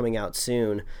obviously is coming out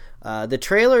soon. The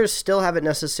trailers still haven't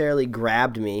necessarily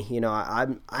grabbed me. You know,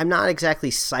 I'm not exactly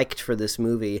psyched for this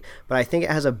movie, but I think it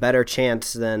has a better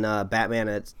chance than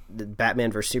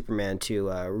Batman vs Superman to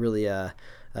really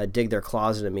dig their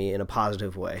claws into me in a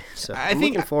positive way. So I'm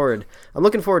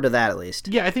looking forward to that, at least.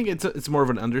 Yeah, I think it's more of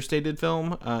an understated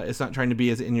film. It's not trying to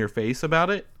be as in your face about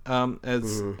it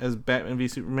as Batman v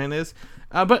Superman is.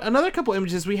 But another couple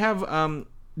images we have.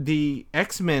 The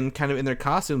X-Men kind of in their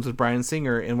costumes with Bryan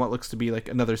Singer in what looks to be like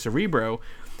another Cerebro.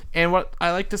 And what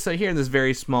I like to say here in this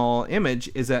very small image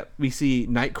is that we see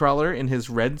Nightcrawler in his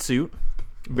red suit.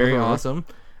 Very awesome.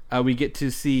 We get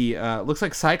to see, looks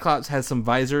like Cyclops has some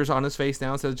visors on his face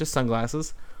now instead of just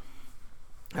sunglasses.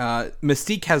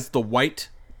 Mystique has the white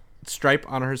stripe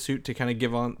on her suit to kind of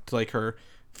give on to like her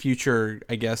future,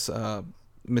 I guess,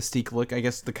 Mystique look, I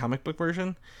guess the comic book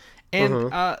version.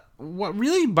 And what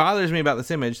really bothers me about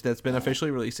this image that's been officially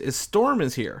released is Storm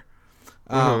is here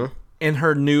in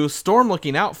her new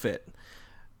Storm-looking outfit,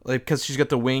 like because she's got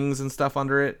the wings and stuff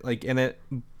under it, like in it.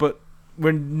 But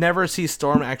we never see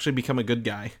Storm actually become a good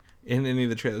guy in any of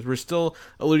the trailers. We're still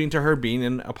alluding to her being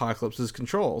in Apocalypse's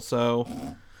control. So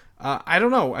I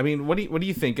don't know. I mean, what do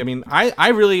you think? I mean, I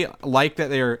really like that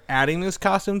they're adding these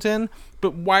costumes in,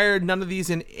 but why are none of these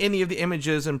in any of the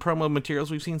images and promo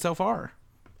materials we've seen so far?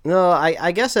 No,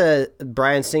 I guess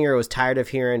Bryan Singer was tired of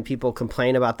hearing people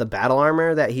complain about the battle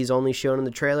armor that he's only shown in the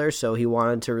trailer, so he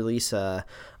wanted to release an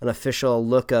official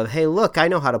look of, hey, look, I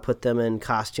know how to put them in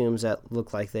costumes that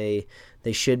look like they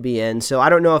should be in. So I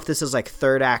don't know if this is like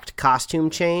third act costume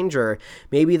change, or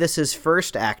maybe this is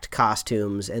first act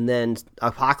costumes, and then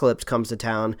Apocalypse comes to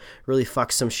town, really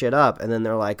fucks some shit up, and then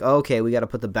they're like, oh, okay, we got to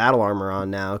put the battle armor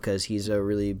on now because he's a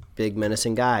really big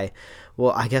menacing guy.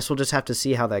 Well, I guess we'll just have to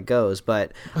see how that goes.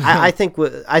 But I think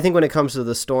when it comes to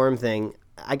the Storm thing,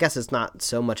 I guess it's not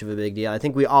so much of a big deal. I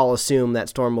think we all assume that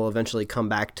Storm will eventually come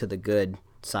back to the good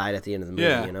side at the end of the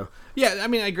movie. You know? Yeah. I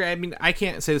mean, I agree. I mean, I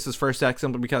can't say this is first act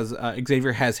simply because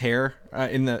Xavier has hair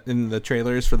in the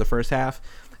trailers for the first half,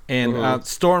 and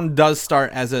Storm does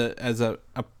start as a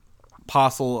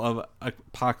apostle of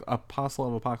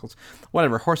Apocalypse,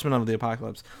 whatever, horseman of the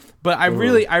Apocalypse. But I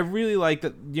really like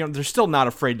that, you know, they're still not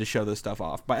afraid to show this stuff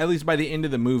off. But at least by the end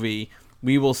of the movie,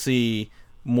 we will see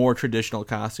more traditional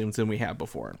costumes than we have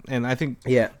before, and I think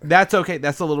that's okay.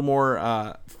 That's a little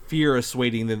more fear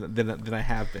assuading than I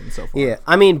have been so far. Yeah,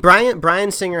 I mean, Bryan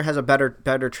Singer has a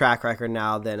better track record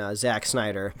now than Zack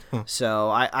Snyder, so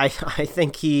I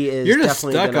think he is. You're just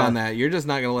stuck on that. You're just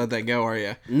not gonna let that go, are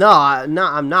you? No,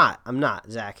 I'm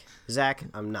not, Zach,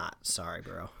 I'm not. Sorry,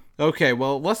 bro. Okay,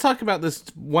 well, let's talk about this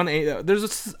one.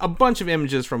 There's a bunch of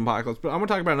images from Apocalypse, but I'm gonna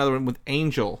talk about another one with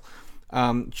Angel.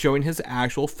 Showing his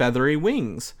actual feathery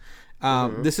wings.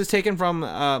 This is taken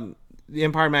from the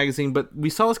Empire magazine, but we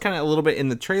saw this kind of a little bit in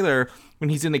the trailer when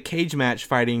he's in a cage match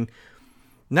fighting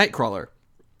Nightcrawler.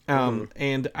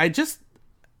 And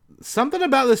something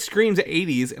about this screams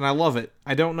 80s, and I love it.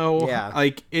 I don't know. Yeah.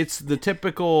 Like, it's the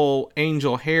typical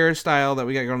Angel hairstyle that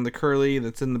we got going, the curly,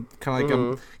 that's in the kind of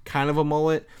like a kind of a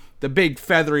mullet. The big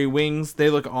feathery wings, they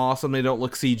look awesome. They don't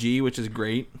look CG, which is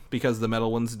great because the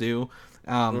metal ones do.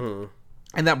 And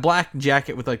that black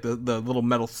jacket with like the little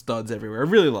metal studs everywhere. I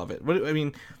really love it. I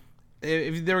mean,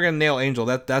 if they were gonna nail Angel,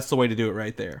 that's the way to do it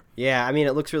right there. Yeah, I mean,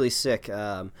 it looks really sick.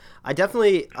 I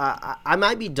definitely, I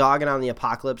might be dogging on the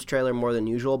Apocalypse trailer more than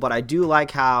usual, but I do like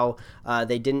how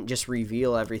they didn't just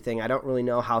reveal everything. I don't really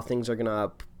know how things are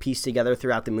gonna piece together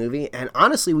throughout the movie, and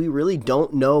honestly, we really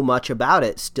don't know much about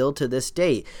it still to this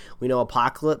date. We know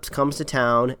Apocalypse comes to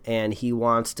town, and he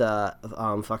wants to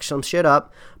fuck some shit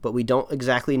up, but we don't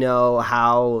exactly know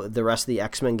how the rest of the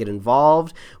X-Men get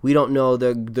involved. We don't know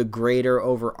the greater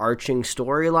overarching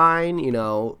storyline. You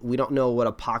know, we don't know what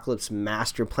Apocalypse's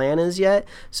master plan is yet,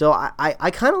 so I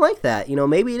kind of like that. You know,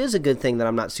 maybe it is a good thing that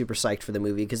I'm not super psyched for the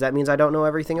movie, because that means I don't know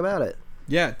everything about it.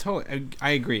 Yeah, totally.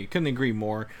 I agree. Couldn't agree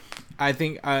more. I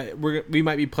think we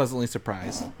might be pleasantly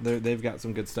surprised. They've got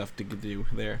some good stuff to do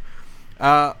there.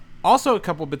 Also, a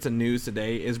couple bits of news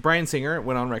today is Bryan Singer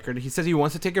went on record. He says he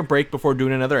wants to take a break before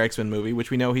doing another X-Men movie, which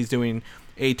we know he's doing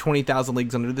a 20,000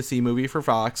 Leagues Under the Sea movie for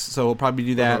Fox, so he'll probably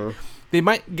do that. They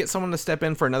might get someone to step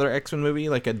in for another X-Men movie,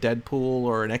 like a Deadpool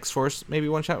or an X-Force, maybe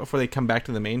one shot before they come back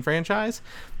to the main franchise.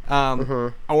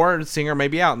 Or Singer may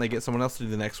be out and they get someone else to do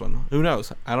the next one. Who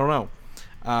knows? I don't know.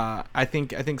 I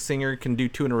think Singer can do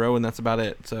 2 in a row, and that's about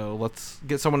it. So let's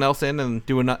get someone else in and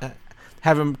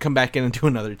have him come back in and do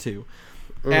another 2.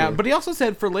 But he also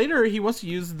said for later he wants to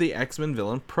use the X-Men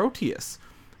villain Proteus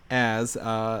as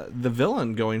the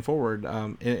villain going forward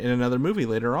in another movie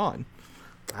later on.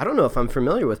 I don't know if I'm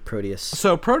familiar with Proteus.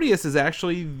 So Proteus is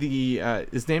actually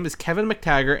his name is Kevin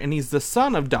McTaggart, and he's the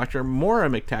son of Dr. Maura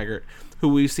McTaggart, who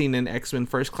we've seen in X-Men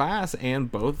First Class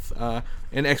and both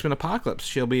in X-Men Apocalypse.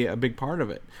 She'll be a big part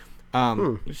of it.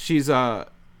 She's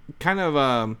kind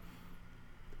of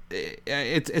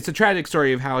it's a tragic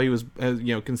story of how he was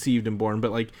conceived and born,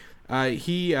 but like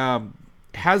he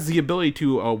has the ability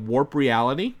to warp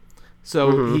reality,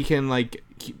 so he can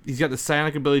he's got the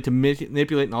psionic ability to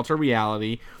manipulate and alter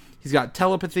reality. He's got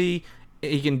telepathy.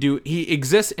 He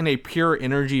exists in a pure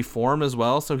energy form as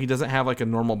well, so he doesn't have like a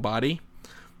normal body.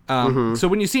 So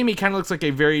when you see him, he kind of looks like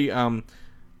a very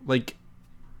like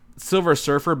Silver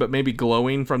Surfer, but maybe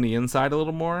glowing from the inside a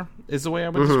little more is the way I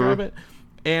would describe it.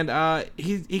 And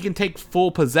he can take full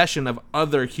possession of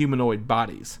other humanoid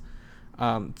bodies.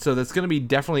 So that's going to be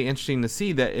definitely interesting to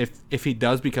see that if he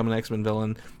does become an X-Men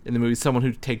villain in the movie, someone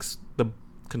who takes the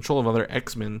control of other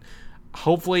X-Men.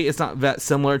 Hopefully it's not that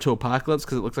similar to Apocalypse,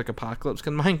 because it looks like Apocalypse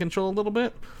can mind control a little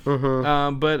bit.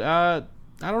 But I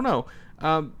don't know.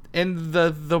 And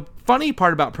the funny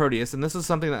part about Proteus, and this is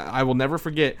something that I will never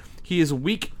forget, he is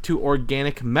weak to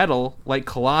organic metal like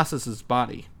Colossus's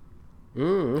body.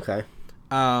 Okay.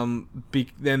 And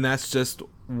that's just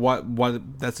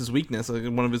what that's his weakness,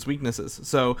 one of his weaknesses.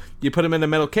 So you put him in a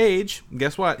metal cage,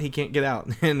 guess what? He can't get out,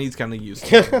 and he's kind of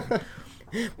useless.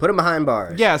 Put him behind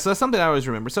bars. Yeah, so that's something I always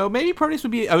remember. So maybe Proteus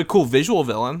would be a cool visual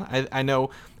villain. I know.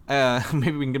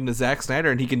 Maybe we can give him to Zack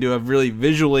Snyder, and he can do a really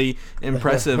visually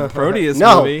impressive Proteus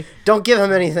movie. No, don't give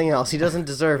him anything else. He doesn't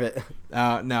deserve it.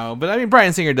 No, but I mean,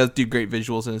 Bryan Singer does do great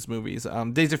visuals in his movies.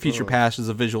 Days of Future Past is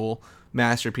a visual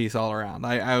masterpiece all around.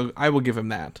 I will give him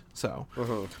that. So,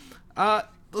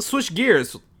 let's switch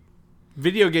gears.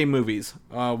 Video game movies.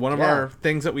 One of our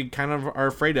things that we kind of are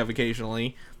afraid of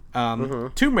occasionally.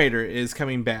 Tomb Raider is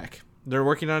coming back. They're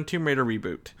working on a Tomb Raider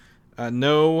reboot.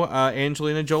 No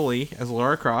Angelina Jolie as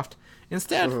Lara Croft.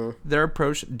 Instead, they're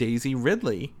approached Daisy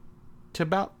Ridley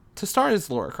to star as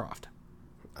Lara Croft.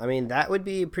 I mean, that would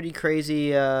be a pretty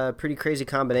crazy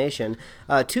combination.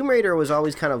 Tomb Raider was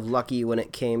always kind of lucky when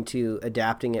it came to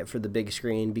adapting it for the big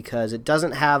screen, because it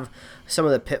doesn't have some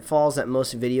of the pitfalls that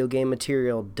most video game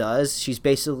material does. She's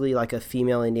basically like a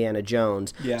female Indiana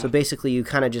Jones. Yeah. So basically you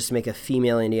kind of just make a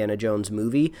female Indiana Jones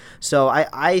movie. So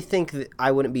I think that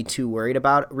I wouldn't be too worried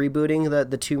about rebooting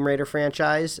the Tomb Raider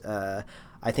franchise.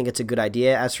 I think it's a good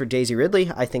idea. As for Daisy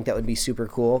Ridley, I think that would be super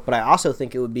cool. But I also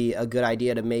think it would be a good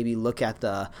idea to maybe look at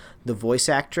the voice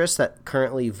actress that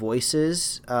currently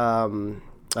voices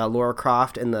Lara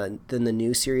Croft in the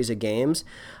new series of games.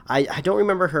 I don't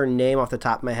remember her name off the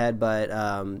top of my head, but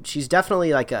she's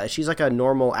definitely she's like a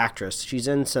normal actress. She's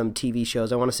in some TV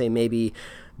shows. I want to say maybe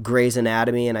Grey's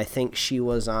Anatomy, and I think she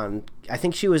was in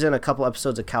a couple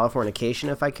episodes of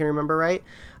Californication, if I can remember right.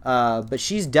 But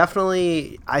she's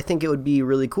definitely, I think it would be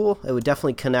really cool. It would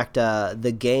definitely connect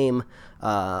the game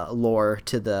lore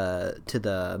to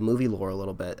the movie lore a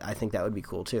little bit. I think that would be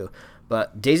cool too.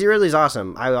 But Daisy Ridley's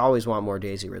awesome. I always want more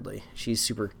Daisy Ridley. She's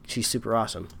super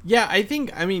awesome. Yeah,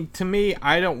 I mean, to me,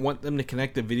 I don't want them to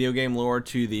connect the video game lore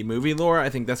to the movie lore. I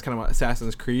think that's kind of what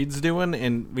Assassin's Creed's doing,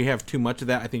 and we have too much of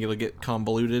that. I think it'll get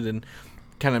convoluted and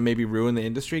kind of maybe ruin the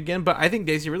industry again. But I think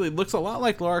Daisy Ridley looks a lot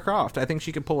like Lara Croft. I think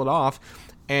she could pull it off.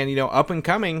 And, up and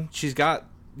coming, she's got,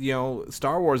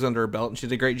 Star Wars under her belt, and she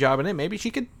did a great job in it. Maybe she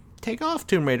could take off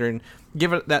Tomb Raider and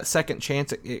give it that second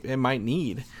chance it might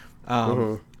need.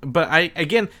 But I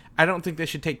don't think they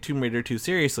should take Tomb Raider too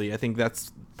seriously. I think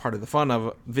that's part of the fun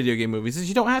of video game movies is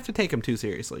you don't have to take them too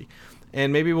seriously.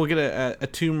 And maybe we'll get a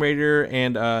Tomb Raider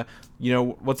and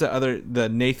what's the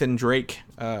Nathan Drake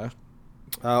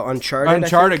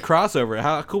Uncharted crossover.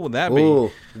 How cool would that be? Ooh,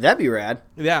 that'd be rad.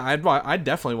 Yeah, I'd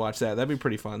definitely watch that. That'd be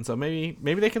pretty fun. So maybe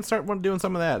they can start doing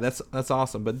some of that. That's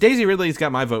awesome. But Daisy Ridley's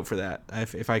got my vote for that.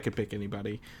 If I could pick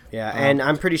anybody. Yeah, and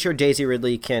I'm pretty sure Daisy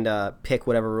Ridley can pick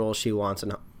whatever role she wants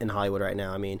in Hollywood right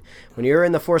now. I mean, when you're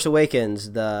in The Force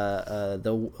Awakens,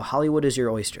 the Hollywood is your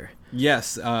oyster.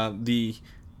 Yes, the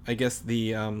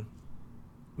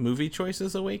movie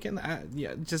choices awaken.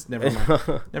 Just never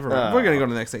mind. Never mind. We're gonna go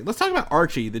to the next thing. Let's talk about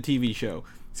Archie, the TV show.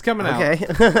 It's coming out.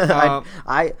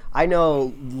 Okay. I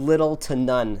know little to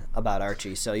none about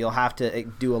Archie, so you'll have to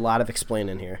do a lot of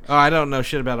explaining here. Oh, I don't know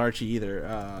shit about Archie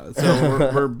either.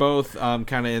 So we're both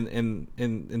kind of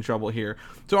in trouble here.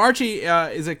 So Archie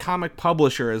is a comic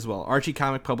publisher as well. Archie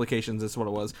Comic Publications is what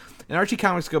it was. And Archie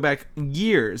comics go back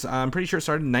years. I'm pretty sure it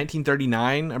started in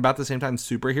 1939, about the same time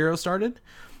Superhero started.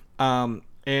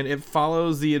 And it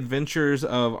follows the adventures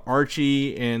of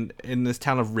Archie and in this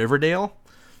town of Riverdale.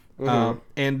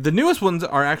 And the newest ones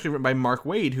are actually written by Mark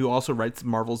Waid, who also writes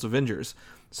Marvel's Avengers.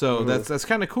 So that's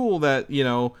kind of cool that,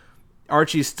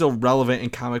 Archie's still relevant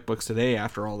in comic books today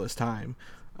after all this time.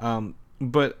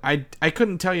 But I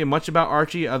couldn't tell you much about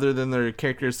Archie other than their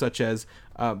characters such as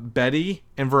Betty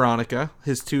and Veronica,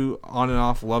 his two on and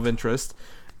off love interests,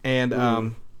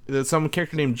 and there's some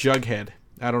character named Jughead.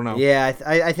 I don't know. Yeah,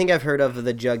 I think I've heard of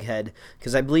the Jughead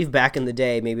because I believe back in the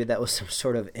day maybe that was some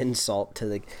sort of insult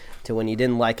to when you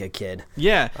didn't like a kid.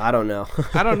 Yeah, I don't know.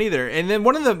 I don't either. And then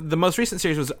one of the most recent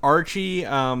series was Archie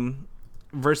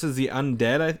versus the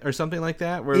Undead or something like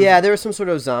that. There was some sort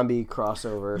of zombie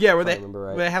crossover. Yeah, where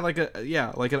they had like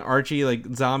an Archie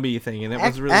zombie thing, and it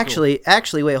was really cool.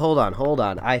 Actually, wait, hold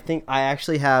on. I think I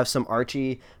actually have some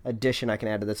Archie addition I can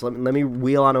add to this. Let me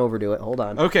wheel on over to it. Hold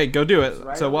on. Okay, go do it.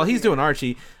 Right, so while he's doing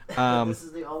Archie, this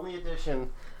is the only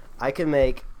addition I can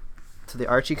make to the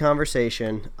Archie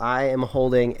conversation. I am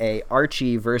holding a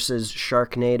Archie versus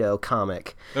Sharknado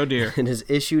comic. Oh dear! It is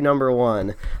issue number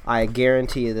 1. I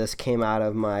guarantee this came out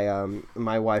of my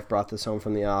my wife brought this home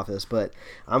from the office. But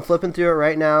I'm flipping through it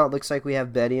right now. It looks like we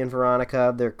have Betty and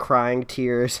Veronica. They're crying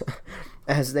tears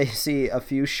as they see a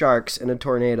few sharks in a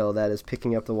tornado that is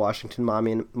picking up the Washington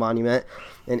Monument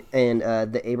and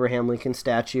the Abraham Lincoln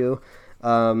statue.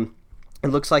 It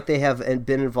looks like they have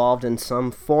been involved in some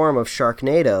form of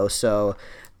Sharknado, so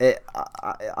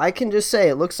I can just say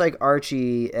it looks like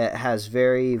Archie has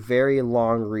very, very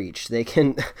long reach. They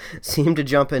can seem to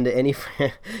jump into any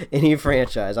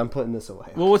franchise. I'm putting this away.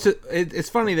 Well, it's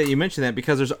funny that you mentioned that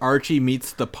because there's Archie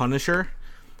meets the Punisher,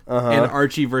 and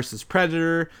Archie versus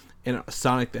Predator, and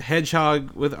Sonic the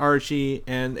Hedgehog with Archie,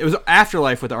 and it was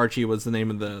Afterlife with Archie was the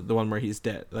name of the one where he's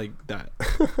dead, like that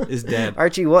is dead.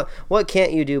 Archie, what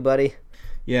can't you do, buddy?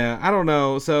 Yeah, I don't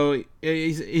know. So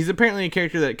he's apparently a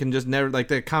character that can just never, like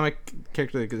the comic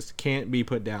character that just can't be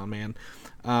put down, man.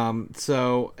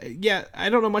 So yeah, I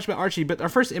don't know much about Archie, but our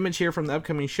first image here from the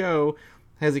upcoming show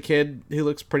has a kid who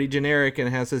looks pretty generic and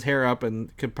has his hair up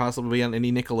and could possibly be on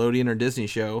any Nickelodeon or Disney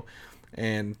show.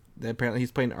 And apparently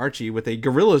he's playing Archie with a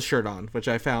Gorillaz shirt on, which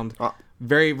I found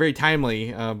very, very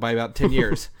timely by about 10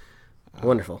 years.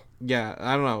 Wonderful. Yeah,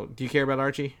 I don't know. Do you care about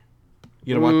Archie?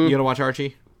 You don't watch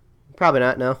Archie? Probably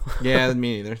not, no. Yeah,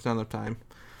 me neither. There's not enough time.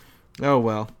 Oh,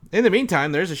 well. In the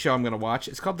meantime, there's a show I'm going to watch.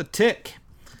 It's called The Tick.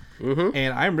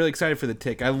 And I'm really excited for The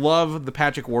Tick. I love the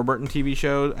Patrick Warburton TV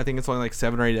show. I think it's only like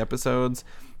 7 or 8 episodes.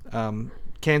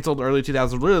 Canceled early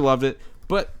 2000s. Really loved it.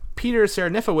 But Peter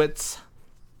Serafinowicz...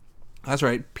 That's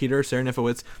right, Peter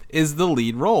Serafinowicz is the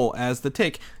lead role as the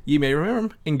Tick. You may remember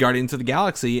him in Guardians of the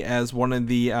Galaxy as one of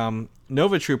the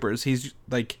Nova Troopers. He's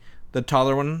like the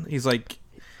taller one. He's like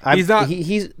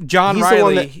he's John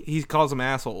Riley. He calls them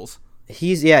assholes.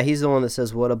 He's the one that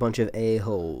says what a bunch of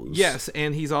a-holes. Yes,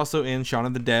 and he's also in Shaun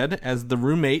of the Dead as the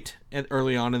roommate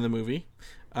early on in the movie.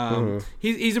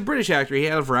 He's a British actor. He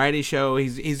had a variety show.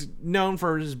 He's known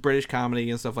for his British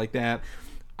comedy and stuff like that.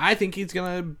 I think he's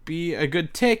going to be a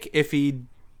good Tick if he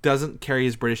doesn't carry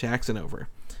his British accent over.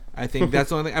 I think that's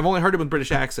the only thing. I've only heard him with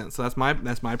British accent, so that's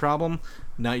my problem,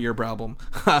 not your problem.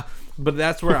 But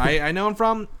that's where I know him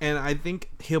from, and I think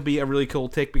he'll be a really cool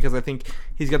Tick because I think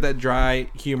he's got that dry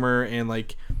humor and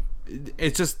like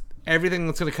it's just everything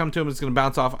that's going to come to him is going to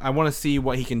bounce off. I want to see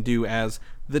what he can do as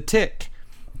the Tick.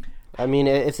 I mean,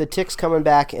 if the Tick's coming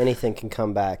back, anything can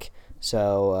come back.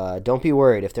 So don't be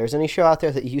worried. If there's any show out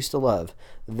there that you used to love,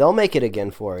 they'll make it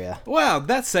again for you. Wow,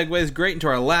 that segues great into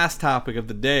our last topic of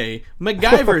the day.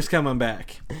 MacGyver's coming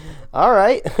back. All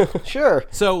right, sure.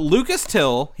 So Lucas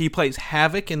Till, he plays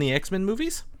Havoc in the X-Men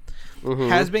movies,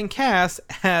 has been cast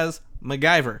as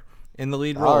MacGyver in the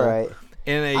lead role. All right.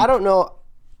 I don't know.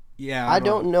 Yeah, I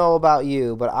don't know about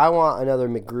you, but I want another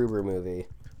MacGruber movie.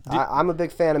 I'm a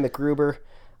big fan of MacGruber.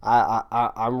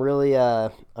 I'm really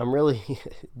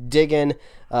digging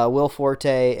Will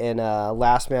Forte in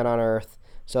Last Man on Earth.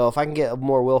 So if I can get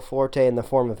more Will Forte in the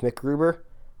form of MacGruber,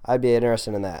 I'd be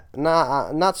interested in that.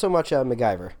 Not so much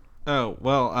MacGyver. Oh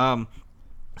well,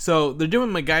 so they're doing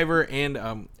MacGyver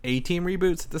and A-Team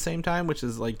reboots at the same time, which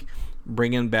is like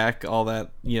bringing back all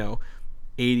that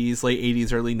 80s, late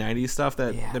 80s, early 90s stuff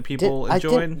that people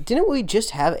enjoyed. Didn't we just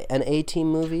have an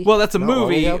A-Team movie? Well, that's a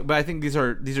movie, but I think these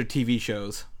are TV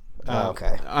shows.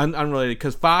 Okay. Unrelated,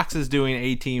 because Fox is doing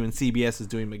A-Team and CBS is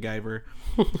doing MacGyver.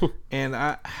 And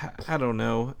I don't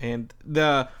know. And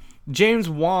the James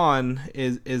Wan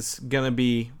is gonna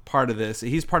be part of this.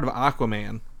 He's part of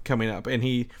Aquaman coming up, and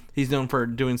he's known for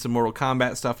doing some Mortal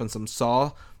Kombat stuff and some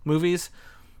Saw movies.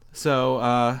 So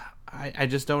I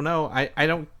just don't know.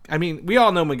 I mean, we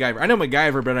all know MacGyver. I know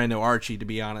MacGyver, but I know Archie, to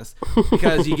be honest,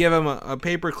 because you give him a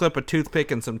paper clip, a toothpick,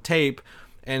 and some tape,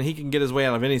 and he can get his way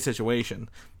out of any situation.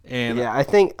 And yeah, I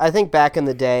think back in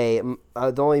the day,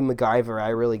 the only MacGyver I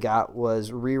really got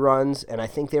was reruns, and I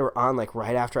think they were on like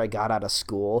right after I got out of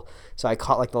school. So I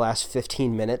caught like the last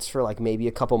 15 minutes for like maybe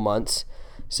a couple months.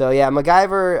 So yeah,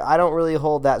 MacGyver, I don't really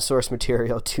hold that source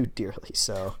material too dearly.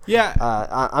 So yeah,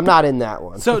 I'm not in that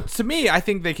one. So to me, I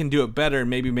think they can do it better and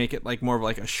maybe make it like more of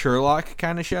like a Sherlock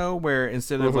kind of show, where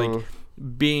instead of like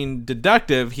being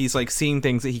deductive, he's like seeing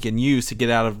things that he can use to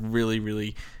get out of really,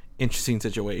 really interesting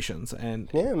situations.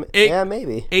 And yeah,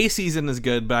 maybe a season is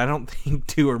good, but I don't think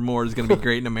 2 or more is going to be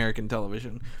great in American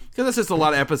television, because it's just a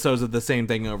lot of episodes of the same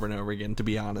thing over and over again, to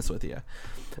be honest with you.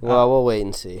 Well, we'll wait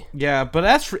and see. Yeah, but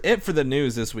that's it for the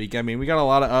news this week. I mean, we got a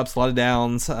lot of ups, a lot of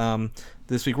downs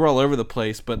this week. We're all over the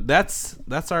place, but that's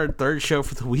our third show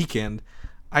for the weekend.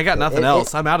 I got nothing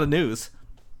else. I'm out of news.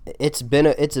 It's been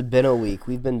a week.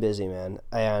 We've been busy, man,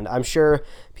 and I'm sure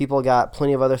people got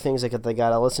plenty of other things that they got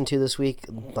to listen to this week,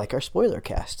 like our spoiler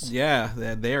casts. Yeah,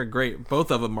 they are great. Both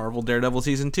of them, Marvel Daredevil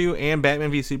Season 2 and Batman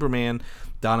v Superman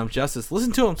Dawn of Justice.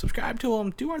 Listen to them, subscribe to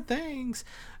them, do our things.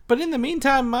 But in the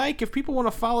meantime, Mike, if people want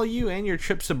to follow you and your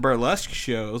trips to burlesque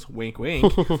shows, wink,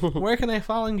 wink, where can they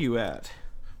follow you at?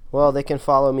 Well, they can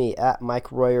follow me at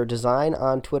Mike Royer Design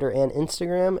on Twitter and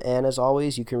Instagram. And as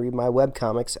always, you can read my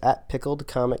webcomics at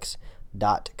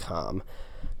pickledcomics.com.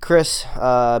 Chris,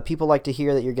 people like to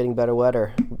hear that you're getting better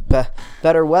weather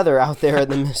out there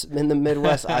in the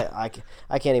Midwest. I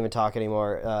can't even talk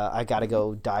anymore. I got to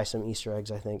go dye some Easter eggs,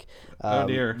 I think. Oh,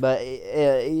 dear. But,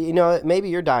 maybe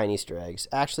you're dyeing Easter eggs.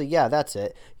 Actually, yeah, that's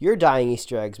it. You're dyeing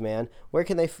Easter eggs, man. Where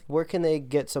can they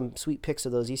get some sweet pics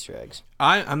of those Easter eggs?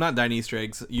 I'm not dyeing Easter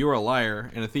eggs. You're a liar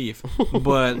and a thief.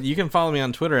 But you can follow me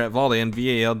on Twitter at Valdan,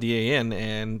 Valdan,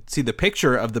 and see the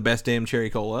picture of the best damn cherry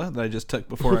cola that I just took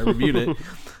before I reviewed it.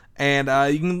 And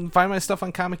you can find my stuff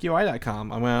on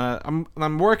comicui.com.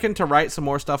 I'm working to write some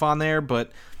more stuff on there,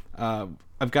 but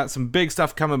I've got some big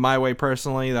stuff coming my way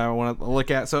personally that I want to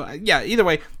look at. So yeah, either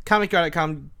way,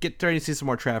 comicui.com. Get ready to see some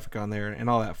more traffic on there and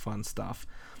all that fun stuff.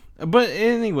 But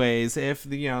anyways, if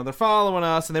they're following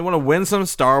us and they want to win some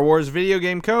Star Wars video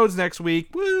game codes next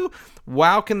week, woo!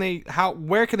 Where can they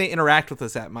interact with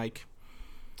us at, Mike?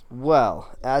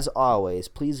 Well, as always,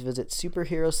 please visit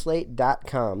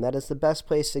superheroslate.com. That is the best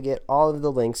place to get all of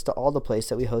the links to all the places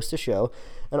that we host a show.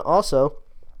 And also,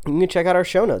 you can check out our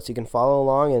show notes. You can follow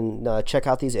along and check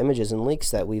out these images and links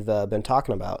that we've been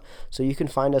talking about. So you can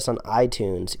find us on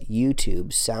iTunes,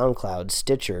 YouTube, SoundCloud,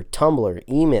 Stitcher, Tumblr,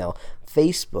 email,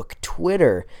 Facebook,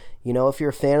 Twitter. If you're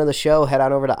a fan of the show, head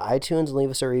on over to iTunes and leave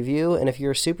us a review. And if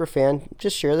you're a super fan,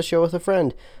 just share the show with a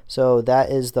friend. So that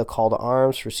is the call to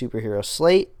arms for Superhero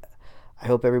Slate. I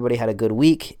hope everybody had a good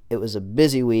week. It was a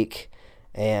busy week,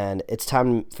 and it's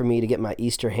time for me to get my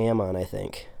Easter ham on, I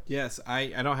think. Yes, I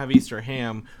don't have Easter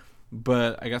ham,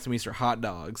 but I got some Easter hot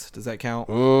dogs. Does that count?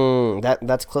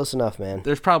 That's close enough, man.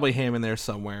 There's probably ham in there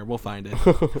somewhere. We'll find it.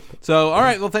 So, all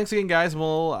right. Well, thanks again, guys.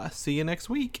 We'll see you next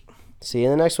week. See you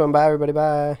in the next one. Bye, everybody.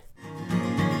 Bye.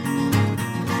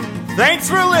 Thanks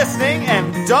for listening,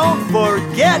 and don't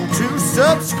forget to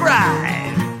subscribe.